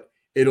 but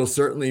it'll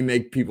certainly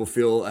make people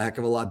feel a heck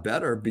of a lot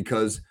better,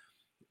 because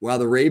while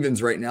the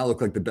Ravens right now look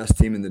like the best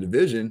team in the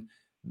division,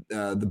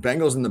 the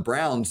Bengals and the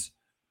Browns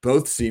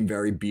both seem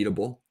very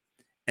beatable.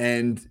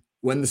 And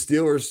when the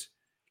Steelers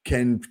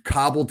can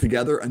cobble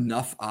together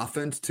enough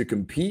offense to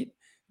compete,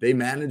 they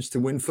manage to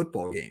win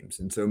football games.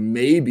 And so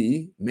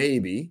maybe,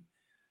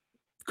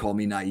 call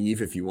me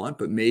naive if you want,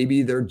 but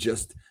maybe they're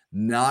just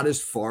not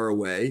as far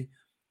away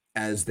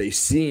as they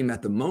seem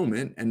at the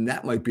moment. And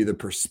that might be the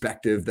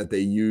perspective that they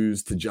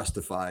use to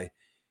justify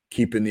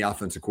keeping the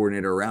offensive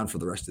coordinator around for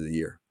the rest of the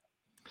year.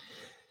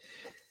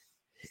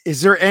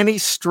 Is there any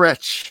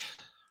stretch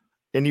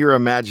in your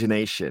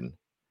imagination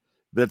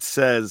that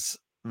says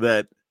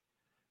that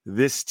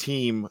this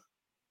team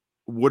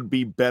would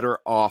be better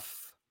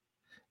off,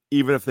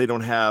 even if they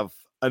don't have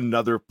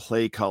another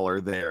play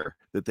caller there,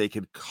 that they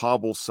could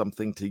cobble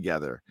something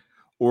together?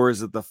 Or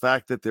is it the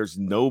fact that there's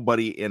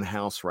nobody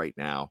in-house right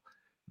now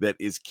that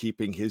is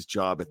keeping his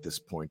job at this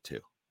point too?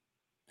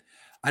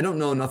 I don't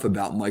know enough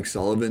about Mike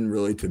Sullivan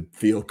really to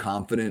feel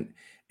confident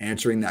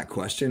answering that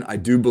question. I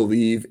do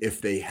believe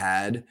if they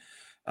had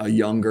a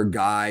younger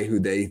guy who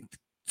they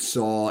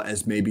saw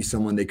as maybe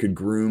someone they could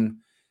groom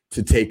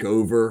to take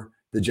over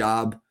the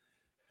job,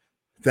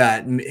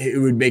 that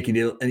it would make it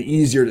an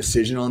easier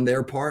decision on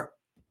their part.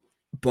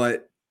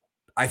 But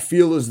I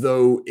feel as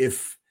though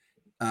if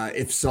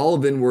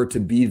Sullivan were to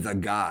be the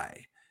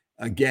guy,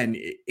 again,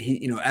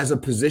 he, as a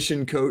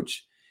position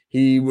coach,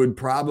 he would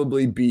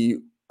probably be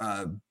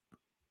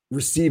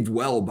received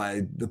well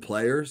by the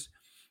players,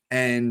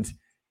 and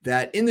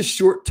that in the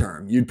short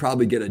term, you'd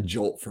probably get a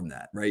jolt from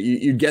that, right?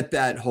 You get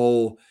that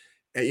whole,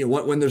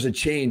 when there's a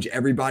change,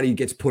 everybody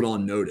gets put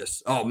on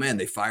notice. Oh man,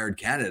 they fired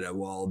Canada.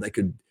 Well, they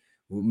could,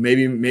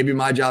 maybe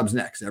my job's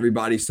next.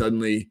 Everybody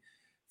suddenly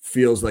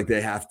feels like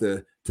they have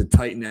to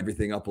tighten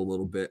everything up a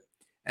little bit.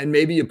 And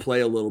maybe you play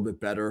a little bit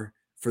better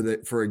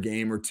for a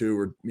game or two,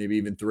 or maybe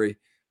even three.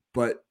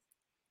 But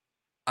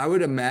I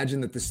would imagine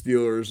that the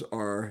Steelers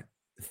are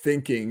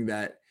thinking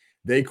that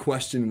they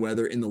question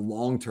whether in the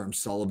long term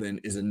Sullivan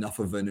is enough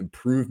of an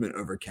improvement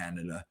over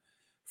Canada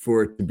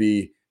for it to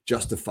be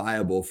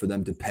justifiable for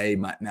them to pay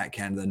Matt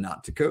Canada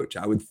not to coach.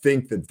 I would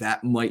think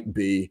that might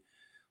be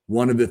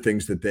one of the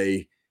things that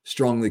they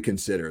strongly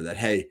consider, that,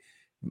 hey,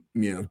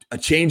 a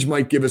change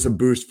might give us a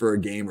boost for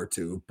a game or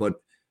two, but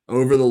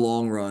over the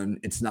long run,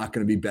 it's not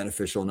going to be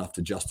beneficial enough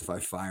to justify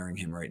firing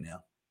him right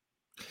now.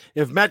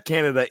 If Matt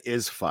Canada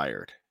is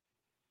fired,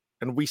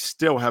 and we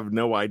still have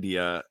no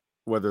idea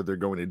whether they're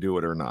going to do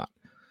it or not,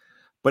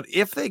 but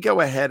if they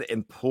go ahead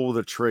and pull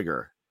the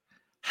trigger,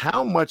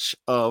 how much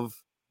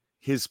of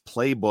his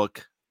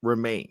playbook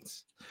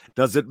remains?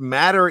 Does it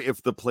matter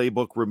if the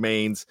playbook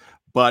remains,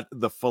 but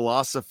the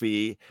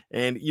philosophy,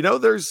 and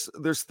there's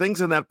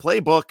things in that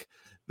playbook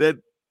that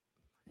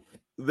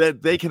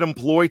that they can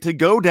employ to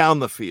go down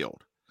the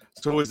field.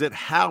 So is it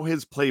how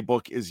his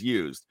playbook is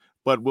used,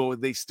 but will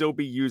they still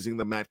be using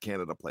the Matt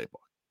Canada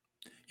playbook?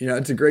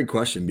 It's a great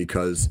question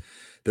because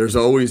there's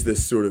always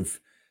this sort of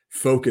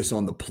focus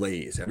on the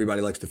plays.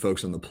 Everybody likes to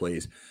focus on the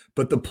plays,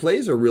 but the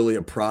plays are really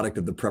a product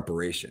of the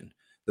preparation.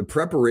 The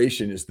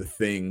preparation is the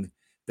thing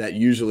that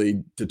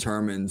usually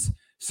determines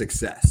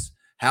success.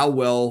 How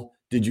well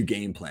did you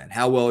game plan?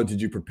 How well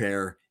did you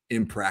prepare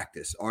in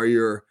practice? Are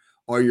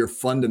your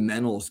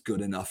fundamentals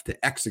good enough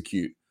to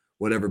execute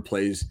whatever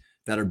plays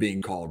that are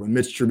being called? When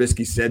Mitch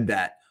Trubisky said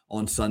that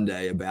on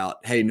Sunday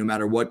about, hey, no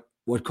matter what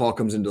call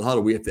comes into the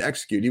huddle, we have to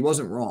execute, he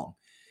wasn't wrong.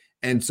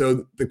 And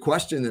so the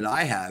question that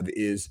I have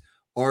is,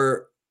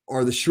 are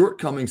the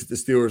shortcomings that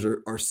the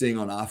Steelers are seeing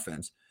on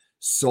offense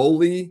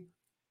solely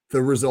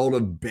the result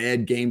of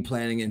bad game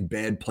planning and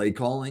bad play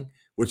calling,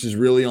 which is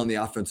really on the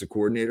offensive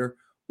coordinator?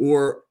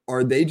 Or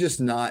are they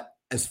just not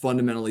as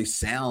fundamentally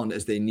sound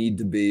as they need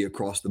to be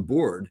across the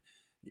board?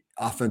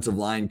 Offensive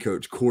line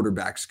coach,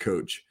 quarterbacks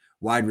coach,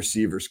 wide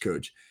receivers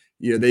coach.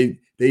 They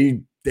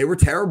were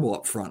terrible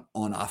up front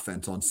on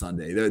offense on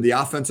Sunday. The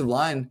offensive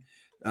line,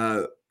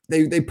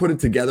 they put it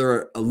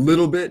together a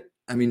little bit.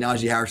 I mean,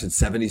 Najee Harris had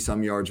 70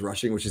 some yards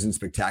rushing, which isn't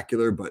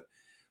spectacular, but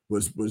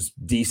was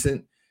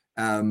decent.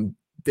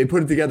 They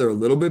put it together a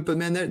little bit, but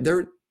man,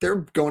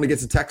 they're going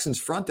against a Texans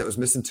front that was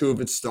missing two of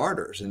its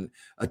starters and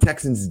a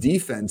Texans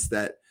defense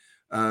that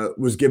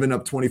was giving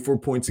up 24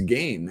 points a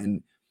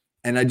game.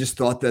 And I just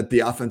thought that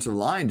the offensive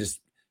line just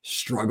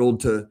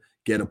struggled to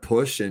get a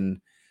push. And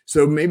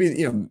so maybe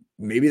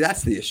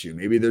that's the issue.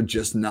 Maybe they're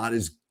just not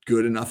as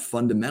good enough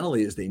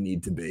fundamentally as they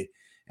need to be.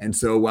 And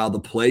so while the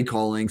play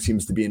calling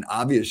seems to be an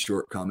obvious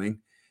shortcoming,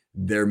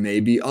 there may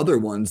be other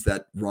ones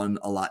that run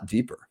a lot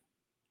deeper.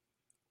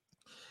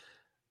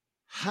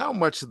 How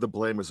much of the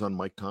blame is on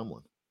Mike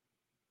Tomlin?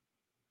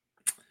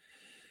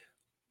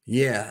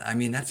 Yeah, I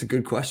mean, that's a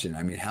good question.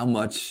 I mean, how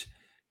much?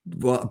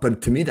 Well,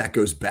 but to me, that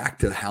goes back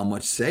to how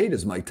much say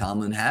does Mike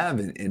Tomlin have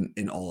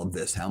in all of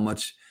this?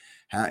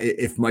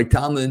 If Mike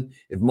Tomlin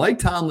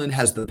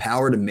has the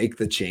power to make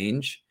the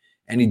change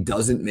and he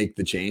doesn't make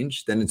the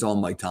change, then it's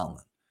on Mike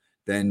Tomlin.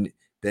 Then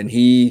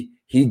he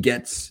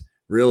gets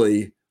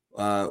really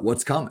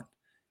what's coming.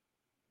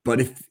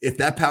 But if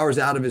that power's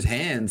out of his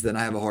hands, then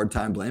I have a hard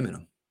time blaming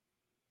him.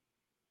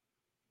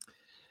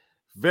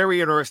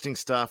 Very interesting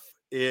stuff.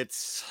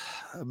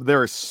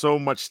 There is so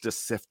much to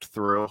sift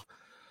through.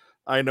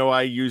 I know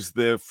I used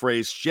the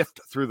phrase shift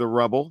through the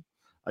rubble.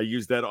 I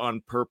used that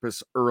on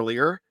purpose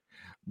earlier,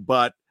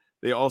 but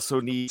they also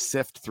need to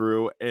sift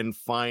through and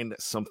find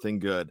something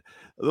good.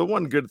 The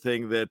one good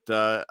thing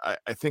that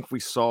I think we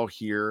saw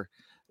here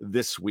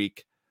this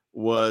week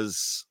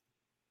was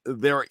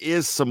there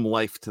is some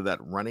life to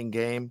that running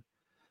game.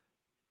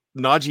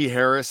 Najee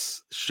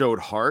Harris showed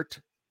heart.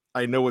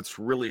 I know it's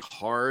really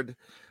hard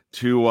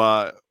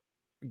to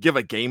give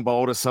a game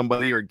ball to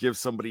somebody or give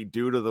somebody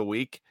due to the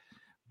week.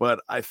 But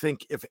I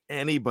think if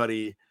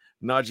anybody,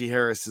 Najee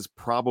Harris is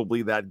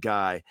probably that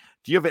guy.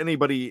 Do you have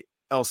anybody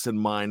else in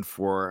mind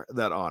for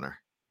that honor?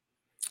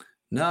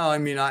 No, I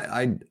mean,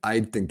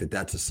 I think that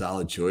that's a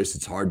solid choice.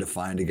 It's hard to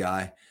find a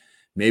guy.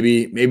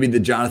 Maybe the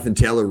Jonathan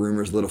Taylor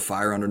rumors lit a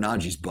fire under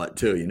Najee's butt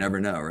too. You never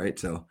know, right?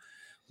 So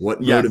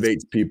what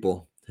motivates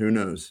people? Who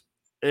knows?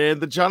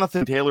 And the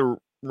Jonathan Taylor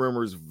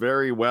rumors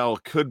very well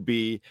could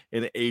be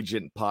an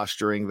agent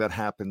posturing that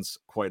happens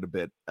quite a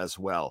bit as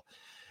well.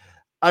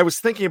 I was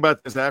thinking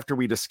about this after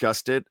we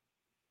discussed it.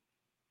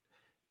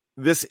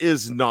 This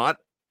is not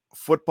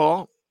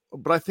football,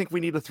 but I think we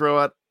need to throw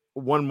out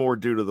one more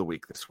due to the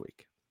week this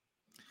week.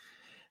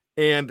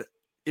 And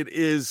it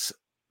is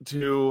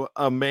to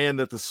a man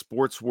that the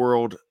sports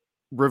world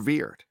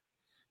revered.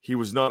 He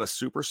was not a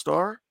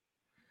superstar,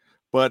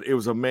 but it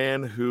was a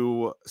man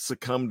who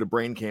succumbed to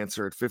brain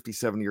cancer at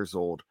 57 years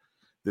old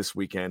this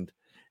weekend.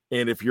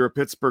 And if you're a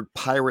Pittsburgh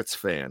Pirates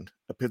fan,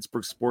 a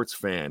Pittsburgh sports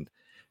fan,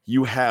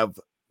 you have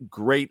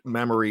great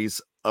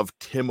memories of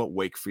Tim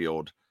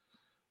Wakefield,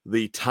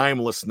 the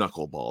timeless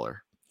knuckleballer.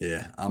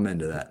 Yeah, I'm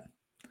into that.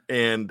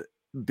 And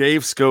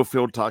Dave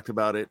Schofield talked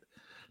about it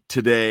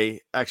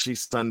today, actually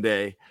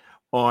Sunday,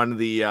 on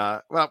the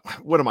well,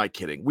 what am I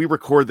kidding? We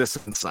record this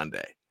on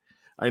Sunday.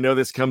 I know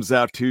this comes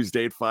out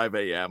Tuesday at 5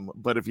 a.m.,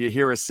 but if you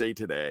hear us say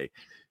today,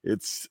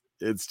 it's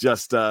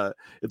just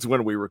it's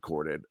when we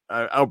recorded.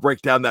 I'll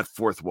break down that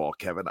fourth wall,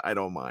 Kevin. I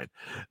don't mind.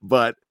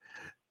 But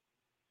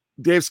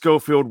Dave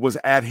Schofield was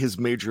at his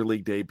major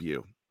league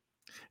debut.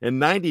 And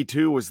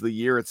 92 was the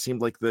year it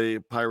seemed like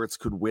the Pirates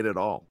could win it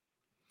all.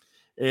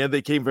 And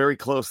they came very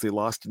close. They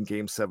lost in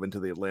Game 7 to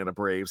the Atlanta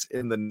Braves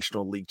in the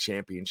National League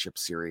Championship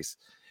Series.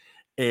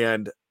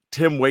 And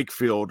Tim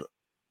Wakefield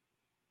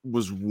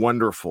was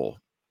wonderful.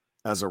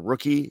 As a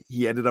rookie,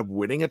 he ended up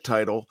winning a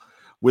title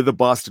with the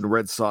Boston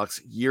Red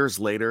Sox years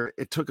later.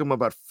 It took him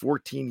about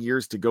 14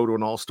 years to go to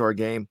an all-star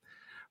game.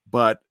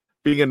 But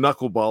being a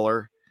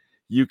knuckleballer,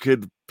 you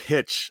could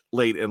pitch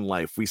late in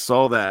life. We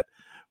saw that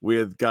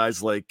with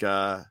guys like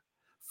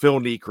Phil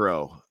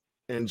Niekro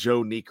and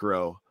Joe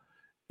Niekro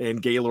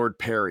and Gaylord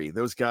Perry.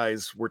 Those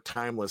guys were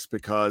timeless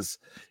because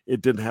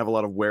it didn't have a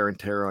lot of wear and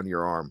tear on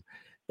your arm.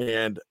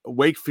 And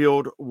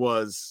Wakefield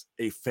was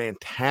a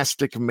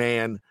fantastic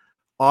man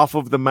off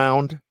of the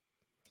mound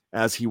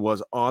as he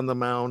was on the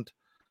mound.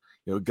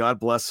 God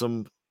bless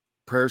him.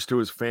 Prayers to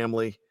his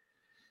family.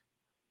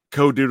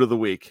 Co-dude of the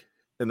week,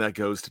 and that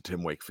goes to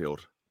Tim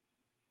Wakefield.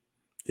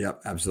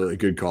 Yep, absolutely.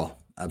 Good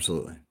call.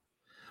 Absolutely.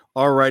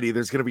 All righty,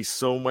 there's going to be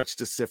so much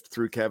to sift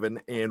through,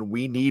 Kevin, and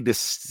we need to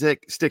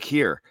stick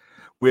here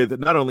with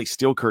not only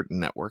Steel Curtain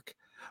Network,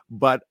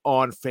 but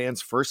on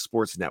Fans First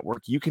Sports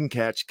Network. You can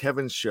catch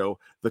Kevin's show,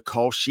 The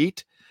Call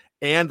Sheet,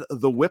 and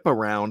The Whip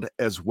Around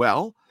as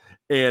well.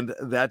 And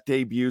that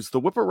debuts. The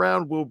Whip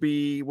Around will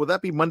that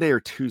be Monday or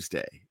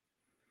Tuesday?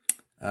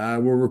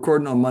 We're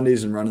recording on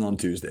Mondays and running on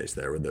Tuesdays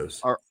there with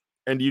those.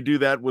 And you do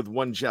that with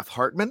one Jeff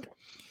Hartman.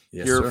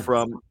 Yes, sir.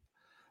 From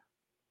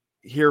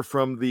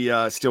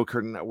the Steel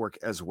Curtain Network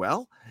as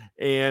well.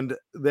 And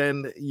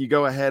then you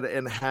go ahead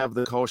and have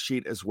the call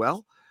sheet as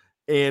well.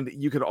 And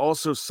you can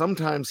also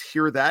sometimes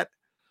hear that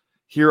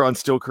here on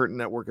Steel Curtain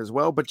Network as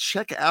well. But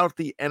check out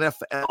the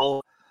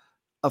NFL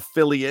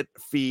affiliate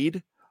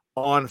feed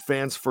on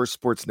Fans First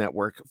Sports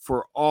Network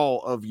for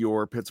all of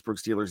your Pittsburgh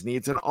Steelers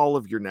needs and all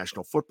of your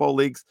National Football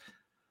League's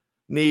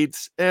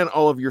needs and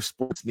all of your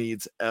sports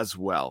needs as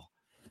well.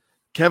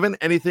 Kevin,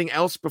 anything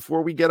else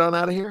before we get on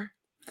out of here?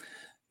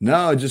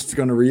 No, just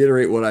going to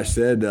reiterate what I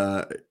said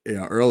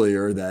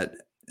earlier, that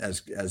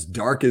as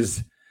dark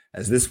as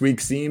this week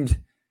seemed,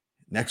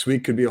 next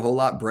week could be a whole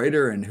lot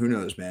brighter, and who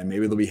knows, man,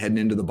 maybe they'll be heading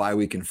into the bye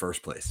week in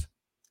first place.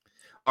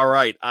 All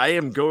right, I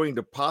am going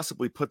to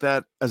possibly put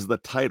that as the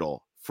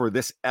title for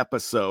this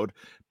episode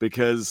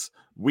because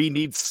we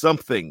need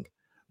something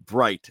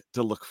bright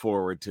to look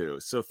forward to.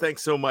 So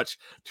thanks so much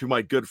to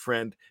my good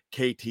friend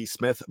KT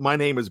Smith. My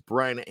name is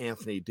Brian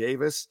Anthony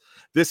Davis.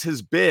 This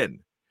has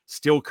been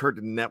Steel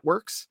Curtain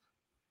Networks.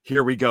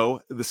 Here we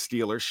go, the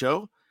Steelers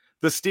show.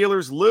 The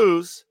Steelers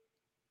lose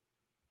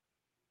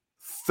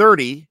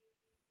 30-6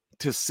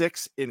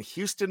 in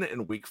Houston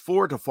in week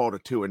 4 to fall to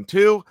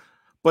 2-2,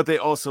 but they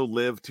also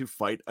live to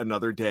fight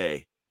another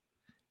day.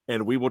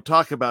 And we will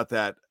talk about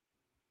that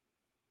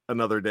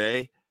another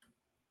day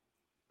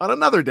on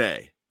another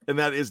day. And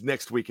that is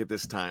next week at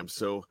this time.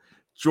 So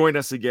join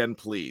us again,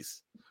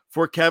 please.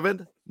 For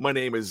Kevin, my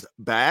name is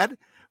Bad.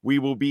 We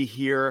will be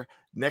here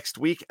next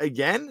week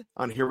again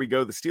on Here We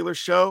Go, the Steelers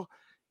show.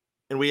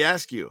 And we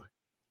ask you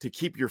to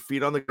keep your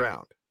feet on the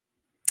ground.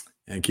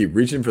 And keep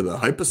reaching for the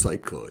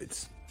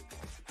hypocycloids.